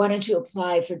say, hey, why don't you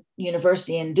apply for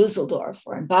university in Dusseldorf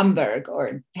or in Bamberg or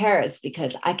in Paris,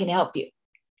 because I can help you.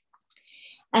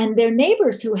 And their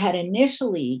neighbors, who had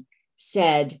initially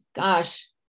said, gosh,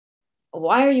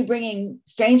 why are you bringing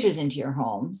strangers into your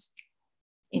home,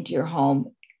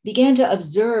 began to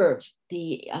observe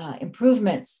the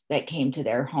improvements that came to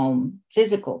their home,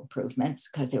 physical improvements,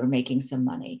 because they were making some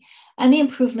money, and the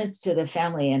improvements to the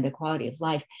family and the quality of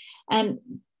life, and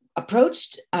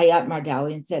approached Ayat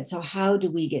Mardawi and said, so how do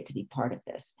we get to be part of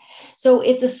this? So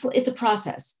it's a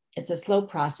process. It's a slow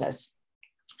process.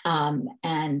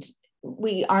 And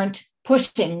we aren't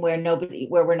pushing where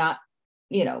we're not,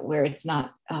 where it's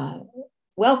not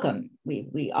welcome.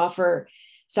 We offer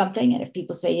something, and if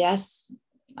people say yes,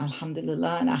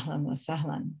 alhamdulillah and ahlan wa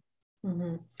sahlan.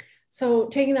 Mm-hmm. So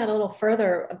taking that a little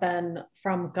further, then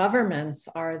from governments,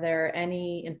 are there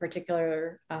any in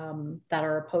particular that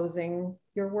are opposing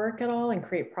your work at all and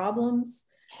create problems?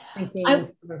 Thinking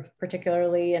sort of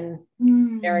particularly in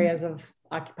areas of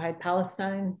occupied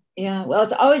Palestine. Yeah, well,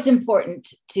 it's always important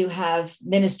to have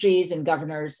ministries and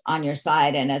governors on your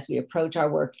side. And as we approach our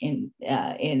work in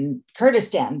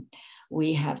Kurdistan,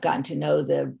 we have gotten to know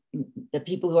the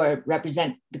people who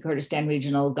represent the Kurdistan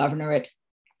Regional Governorate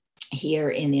here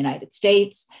in the United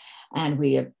States. And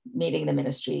we are meeting the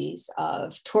ministries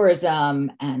of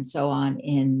tourism and so on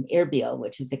in Erbil,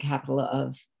 which is the capital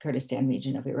of Kurdistan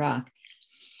region of Iraq.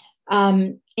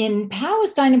 In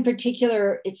Palestine in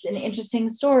particular, it's an interesting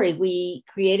story. We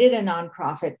created a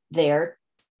nonprofit there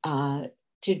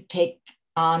to take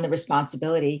on the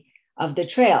responsibility of the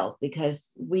trail,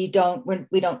 because we don't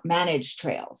manage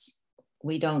trails.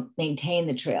 We don't maintain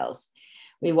the trails.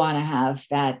 We want to have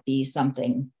that be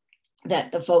something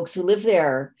that the folks who live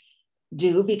there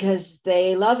do because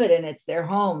they love it and it's their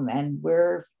home and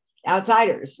we're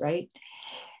outsiders, right?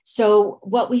 So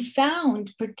what we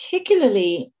found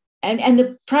particularly, and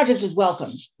the project is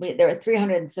welcome. There are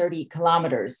 330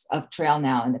 kilometers of trail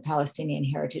now in the Palestinian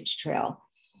Heritage Trail.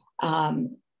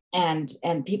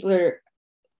 And people are,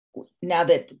 now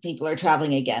that people are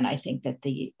traveling again, I think that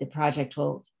the project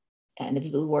will, and the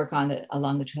people who work on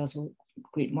along the trails will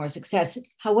greet more success.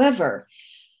 However,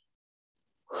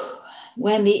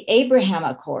 when the Abraham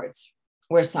Accords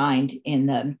were signed in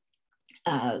the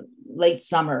late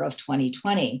summer of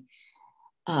 2020,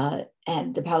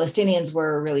 and the Palestinians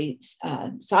were really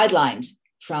sidelined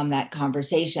from that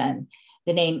conversation,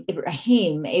 the name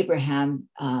Abraham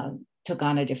took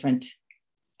on a different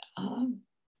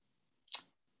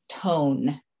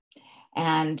tone.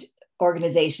 And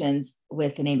organizations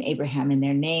with the name Abraham in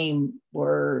their name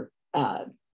were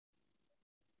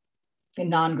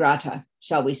non grata,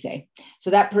 shall we say. So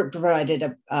that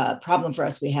provided a problem for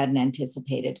us we hadn't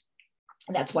anticipated.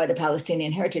 And that's why the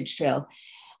Palestinian Heritage Trail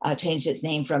changed its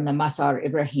name from the Masar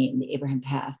Ibrahim, the Abraham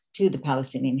Path, to the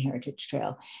Palestinian Heritage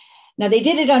Trail. Now, they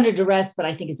did it under duress, but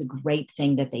I think it's a great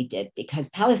thing that they did, because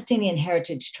Palestinian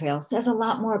Heritage Trail says a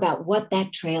lot more about what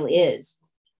that trail is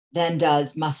than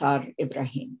does Masar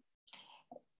Ibrahim.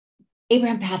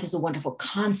 Abraham Path is a wonderful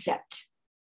concept,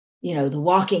 you know, the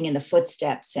walking in the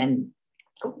footsteps and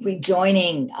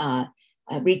rejoining,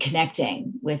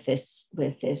 reconnecting with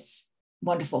this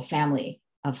wonderful family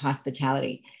of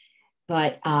hospitality.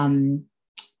 But the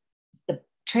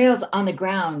trails on the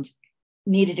ground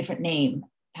need a different name: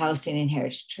 Palestinian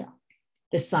Heritage Trail,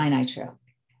 the Sinai Trail,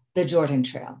 the Jordan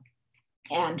Trail.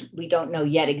 And we don't know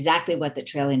yet exactly what the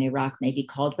trail in Iraq may be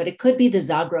called, but it could be the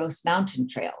Zagros Mountain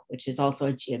Trail, which is also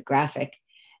a geographic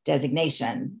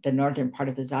designation. The northern part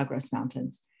of the Zagros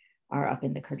Mountains are up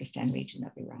in the Kurdistan region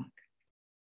of Iraq.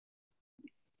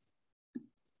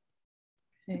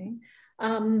 Okay.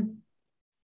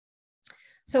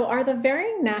 So are the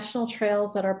varying national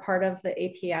trails that are part of the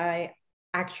API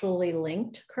actually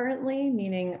linked currently?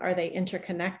 Meaning, are they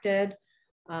interconnected?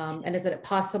 And is it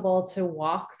possible to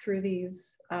walk through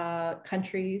these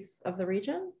countries of the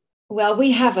region? Well,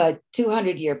 we have a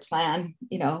 200-year plan,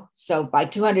 you know, so by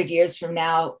 200 years from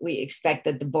now, we expect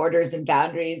that the borders and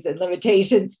boundaries and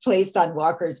limitations placed on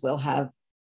walkers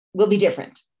will be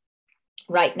different.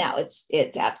 Right now, it's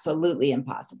absolutely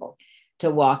impossible to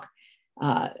walk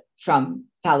from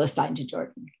Palestine to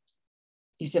Jordan.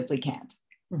 You simply can't.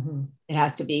 Mm-hmm. It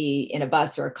has to be in a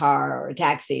bus or a car or a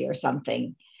taxi or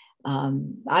something.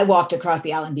 I walked across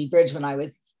the Allenby Bridge when I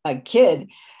was a kid,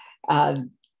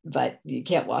 but you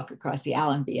can't walk across the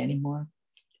Allenby anymore.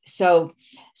 So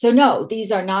no,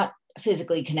 these are not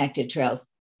physically connected trails.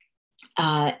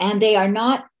 And they are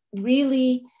not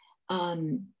really,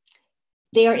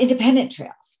 they are independent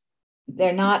trails.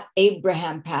 They're not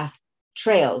Abraham Path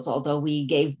trails, although we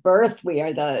gave birth, we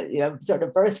are the, you know, sort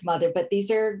of birth mother, but these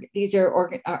are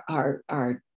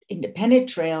independent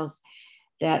trails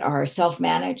that are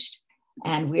self-managed,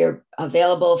 and we're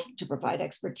available to provide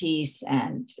expertise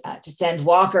and to send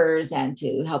walkers and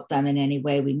to help them in any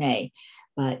way we may.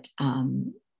 But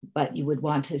you would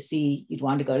want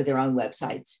to go to their own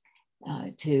websites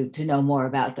to know more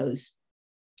about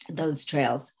those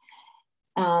trails.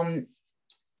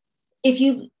 If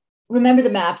you remember the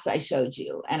maps I showed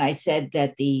you, and I said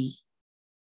that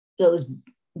those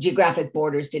geographic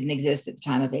borders didn't exist at the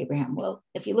time of Abraham. Well,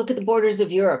 if you look at the borders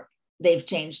of Europe, they've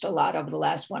changed a lot over the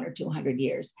last 100 or 200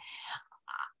 years.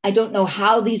 I don't know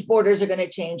how these borders are going to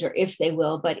change or if they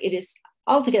will, but it is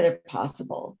altogether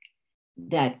possible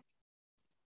that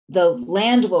the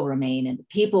land will remain and the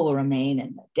people will remain,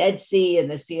 and the Dead Sea and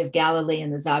the Sea of Galilee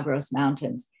and the Zagros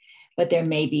Mountains, but there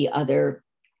may be other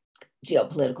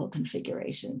geopolitical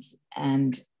configurations.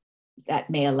 And that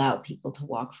may allow people to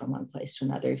walk from one place to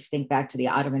another. If you think back to the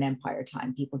Ottoman Empire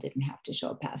time, people didn't have to show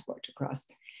a passport to cross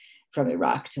from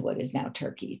Iraq to what is now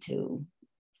Turkey to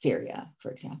Syria,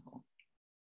 for example.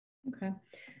 Okay.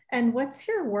 And what's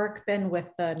your work been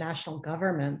with the national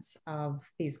governments of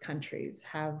these countries?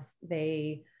 Have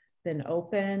they been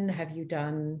open? Have you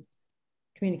done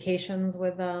communications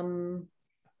with them?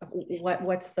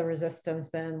 What's the resistance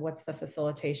been? What's the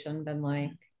facilitation been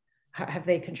like? Have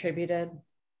they contributed?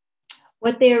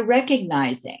 What they're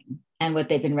recognizing, and what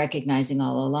they've been recognizing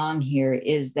all along here,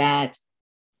 is that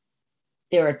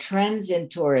there are trends in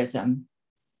tourism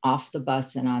off the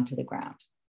bus and onto the ground.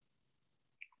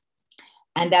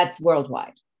 And that's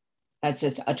worldwide. That's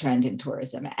just a trend in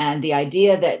tourism. And the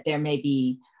idea that there may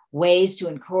be ways to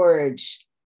encourage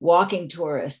walking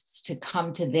tourists to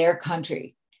come to their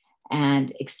country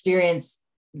and experience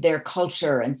their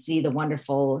culture and see the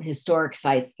wonderful historic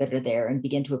sites that are there and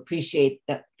begin to appreciate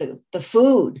the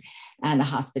food and the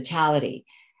hospitality.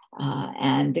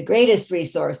 And the greatest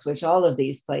resource, which all of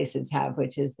these places have,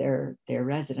 which is their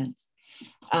residents.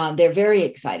 They're very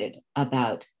excited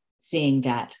about seeing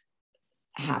that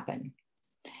happen.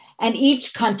 And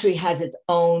each country has its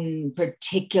own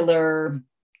particular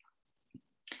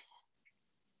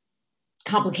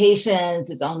complications,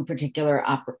 its own particular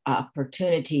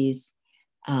opportunities.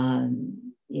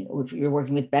 If you're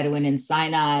working with Bedouin in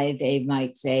Sinai, they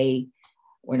might say,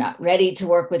 we're not ready to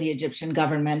work with the Egyptian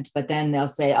government, but then they'll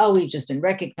say, oh, we've just been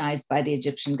recognized by the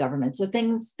Egyptian government. So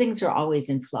things are always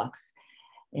in flux.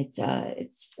 It's a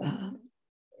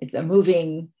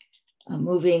moving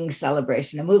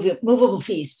celebration, a movable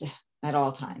feast at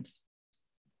all times.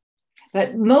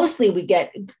 But mostly we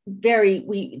get there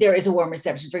is a warm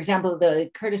reception. For example, the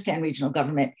Kurdistan regional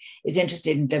government is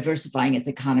interested in diversifying its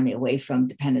economy away from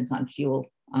dependence on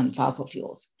fossil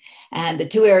fuels. And the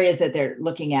two areas that they're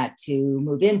looking at to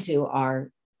move into are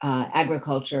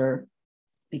agriculture,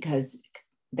 because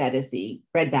that is the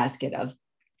breadbasket of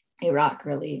Iraq,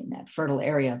 really, in that fertile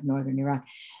area of northern Iraq,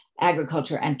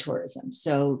 agriculture and tourism.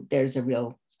 So there's a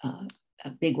real, a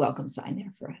big welcome sign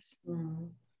there for us.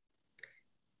 Mm.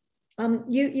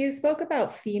 You spoke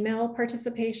about female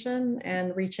participation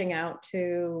and reaching out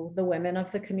to the women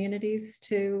of the communities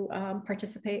to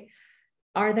participate.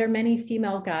 Are there many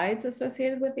female guides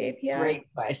associated with the API?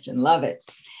 Great question, love it.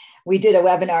 We did a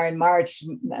webinar in March,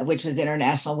 which was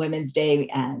International Women's Day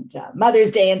and Mother's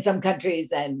Day in some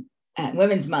countries and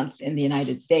Women's Month in the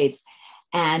United States.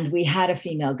 And we had a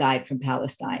female guide from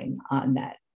Palestine on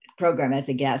that program as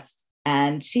a guest.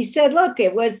 And she said, look,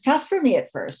 it was tough for me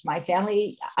at first. My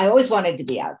family, I always wanted to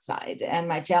be outside. And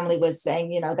my family was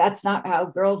saying, that's not how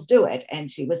girls do it.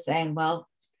 And she was saying, well,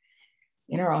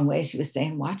 in her own way, she was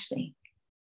saying, watch me.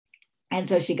 And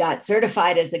so she got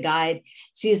certified as a guide.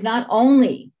 She is not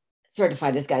only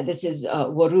certified as guide, this is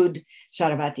Warud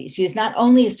Sharabati. She is not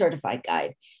only a certified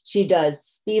guide, she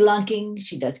does spelunking,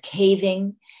 she does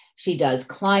caving, she does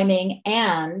climbing,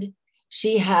 and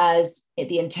she has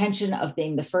the intention of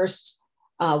being the first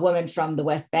woman from the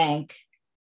West Bank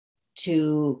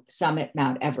to summit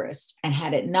Mount Everest. And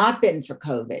had it not been for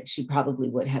COVID, she probably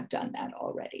would have done that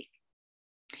already.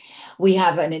 We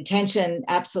have an intention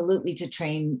absolutely to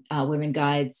train women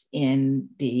guides in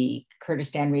the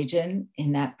Kurdistan region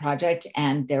in that project.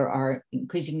 And there are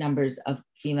increasing numbers of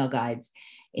female guides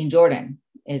in Jordan,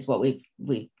 is what we've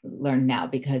learned now,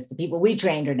 because the people we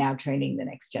trained are now training the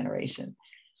next generation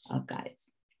of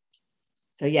guides.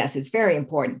 So yes, it's very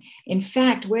important. In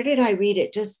fact, where did I read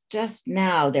it? Just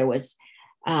now, there was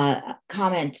a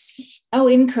comment,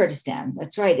 in Kurdistan,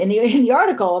 that's right, in the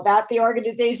article about the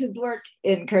organization's work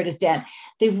in Kurdistan,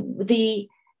 the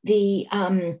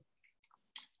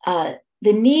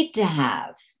need to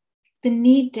have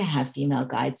female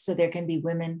guides, so there can be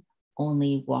women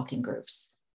only walking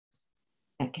groups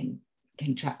that can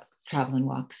travel and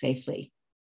walk safely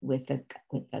with a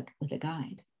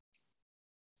guide.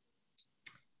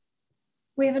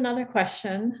 We have another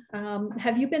question.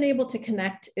 Have you been able to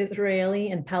connect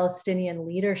Israeli and Palestinian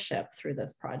leadership through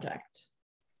this project?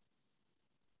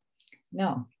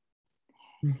 No,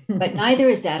 but neither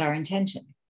is that our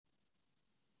intention.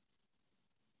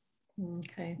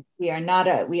 Okay. We are not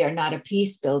a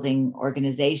peace building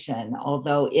organization,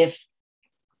 although if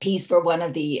peace were one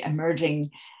of the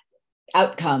emerging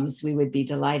outcomes, we would be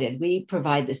delighted. We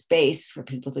provide the space for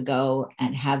people to go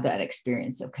and have that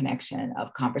experience of connection,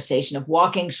 of conversation, of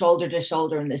walking shoulder to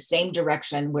shoulder in the same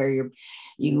direction, where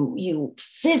you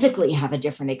physically have a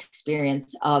different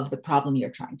experience of the problem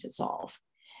you're trying to solve.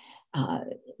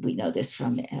 We know this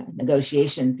from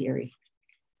negotiation theory.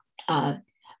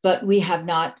 But we have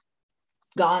not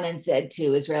gone and said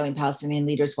to Israeli and Palestinian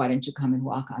leaders, why don't you come and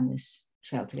walk on this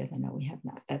trail together? No, we have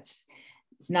not. That's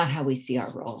not how we see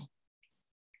our role.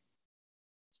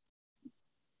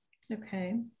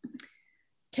 Okay.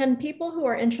 Can people who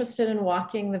are interested in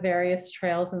walking the various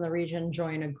trails in the region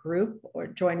join a group or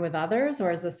join with others, or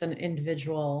is this an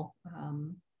individual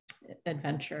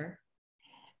adventure?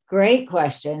 Great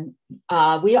question.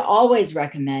 We always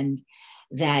recommend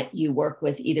that you work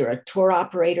with either a tour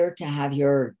operator to have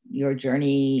your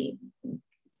journey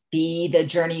be the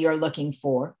journey you're looking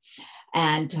for,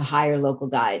 and to hire local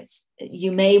guides.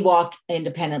 You may walk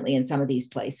independently in some of these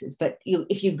places, but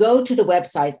if you go to the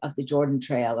website of the Jordan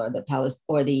Trail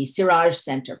or the Siraj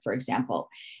Center, for example,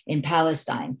 in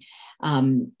Palestine,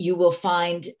 you will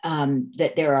find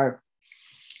that there are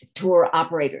tour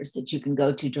operators that you can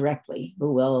go to directly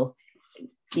who will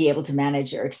be able to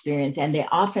manage your experience. And they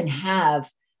often have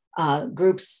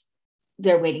groups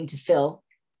they're waiting to fill.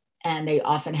 And they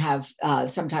often have,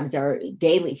 sometimes they're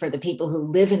daily for the people who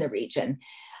live in the region,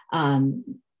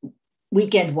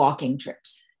 weekend walking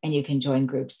trips, and you can join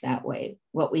groups that way.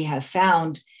 What we have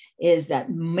found is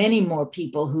that many more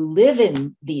people who live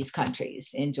in these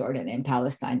countries, in Jordan and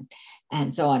Palestine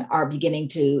and so on, are beginning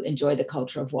to enjoy the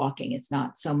culture of walking. It's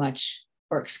not so much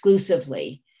or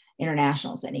exclusively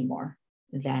internationals anymore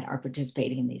that are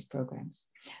participating in these programs.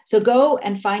 So go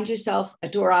and find yourself a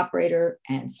tour operator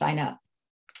and sign up.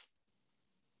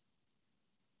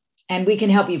 And we can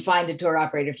help you find a tour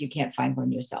operator if you can't find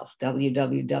one yourself.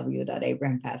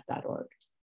 www.abrahampath.org.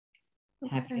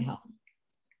 Happy to help.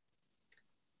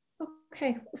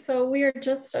 Okay, so we are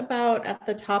just about at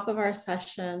the top of our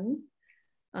session.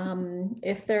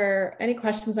 If there are any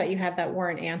questions that you had that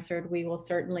weren't answered, we will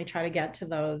certainly try to get to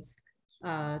those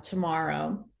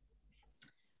tomorrow.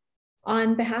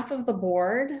 On behalf of the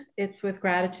board, it's with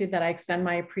gratitude that I extend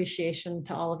my appreciation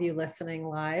to all of you listening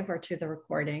live or to the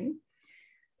recording.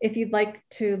 If you'd like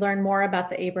to learn more about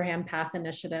the Abraham Path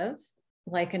Initiative,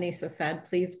 like Anissa said,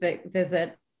 please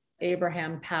visit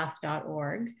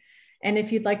abrahampath.org. And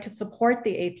if you'd like to support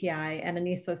the API and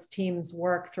Anissa's team's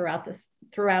work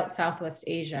throughout Southwest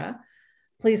Asia,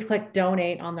 please click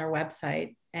donate on their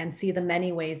website and see the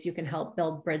many ways you can help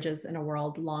build bridges in a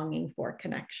world longing for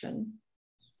connection.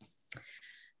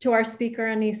 To our speaker,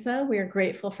 Anissa, we are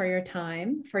grateful for your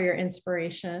time, for your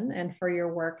inspiration, and for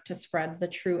your work to spread the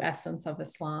true essence of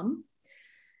Islam.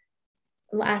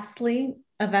 Lastly,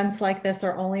 events like this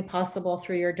are only possible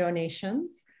through your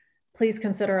donations. Please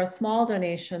consider a small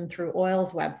donation through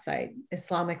OIL's website,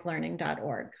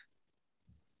 islamiclearning.org.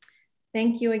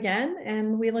 Thank you again,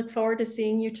 and we look forward to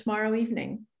seeing you tomorrow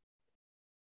evening.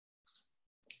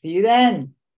 See you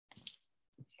then.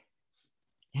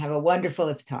 Have a wonderful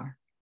iftar.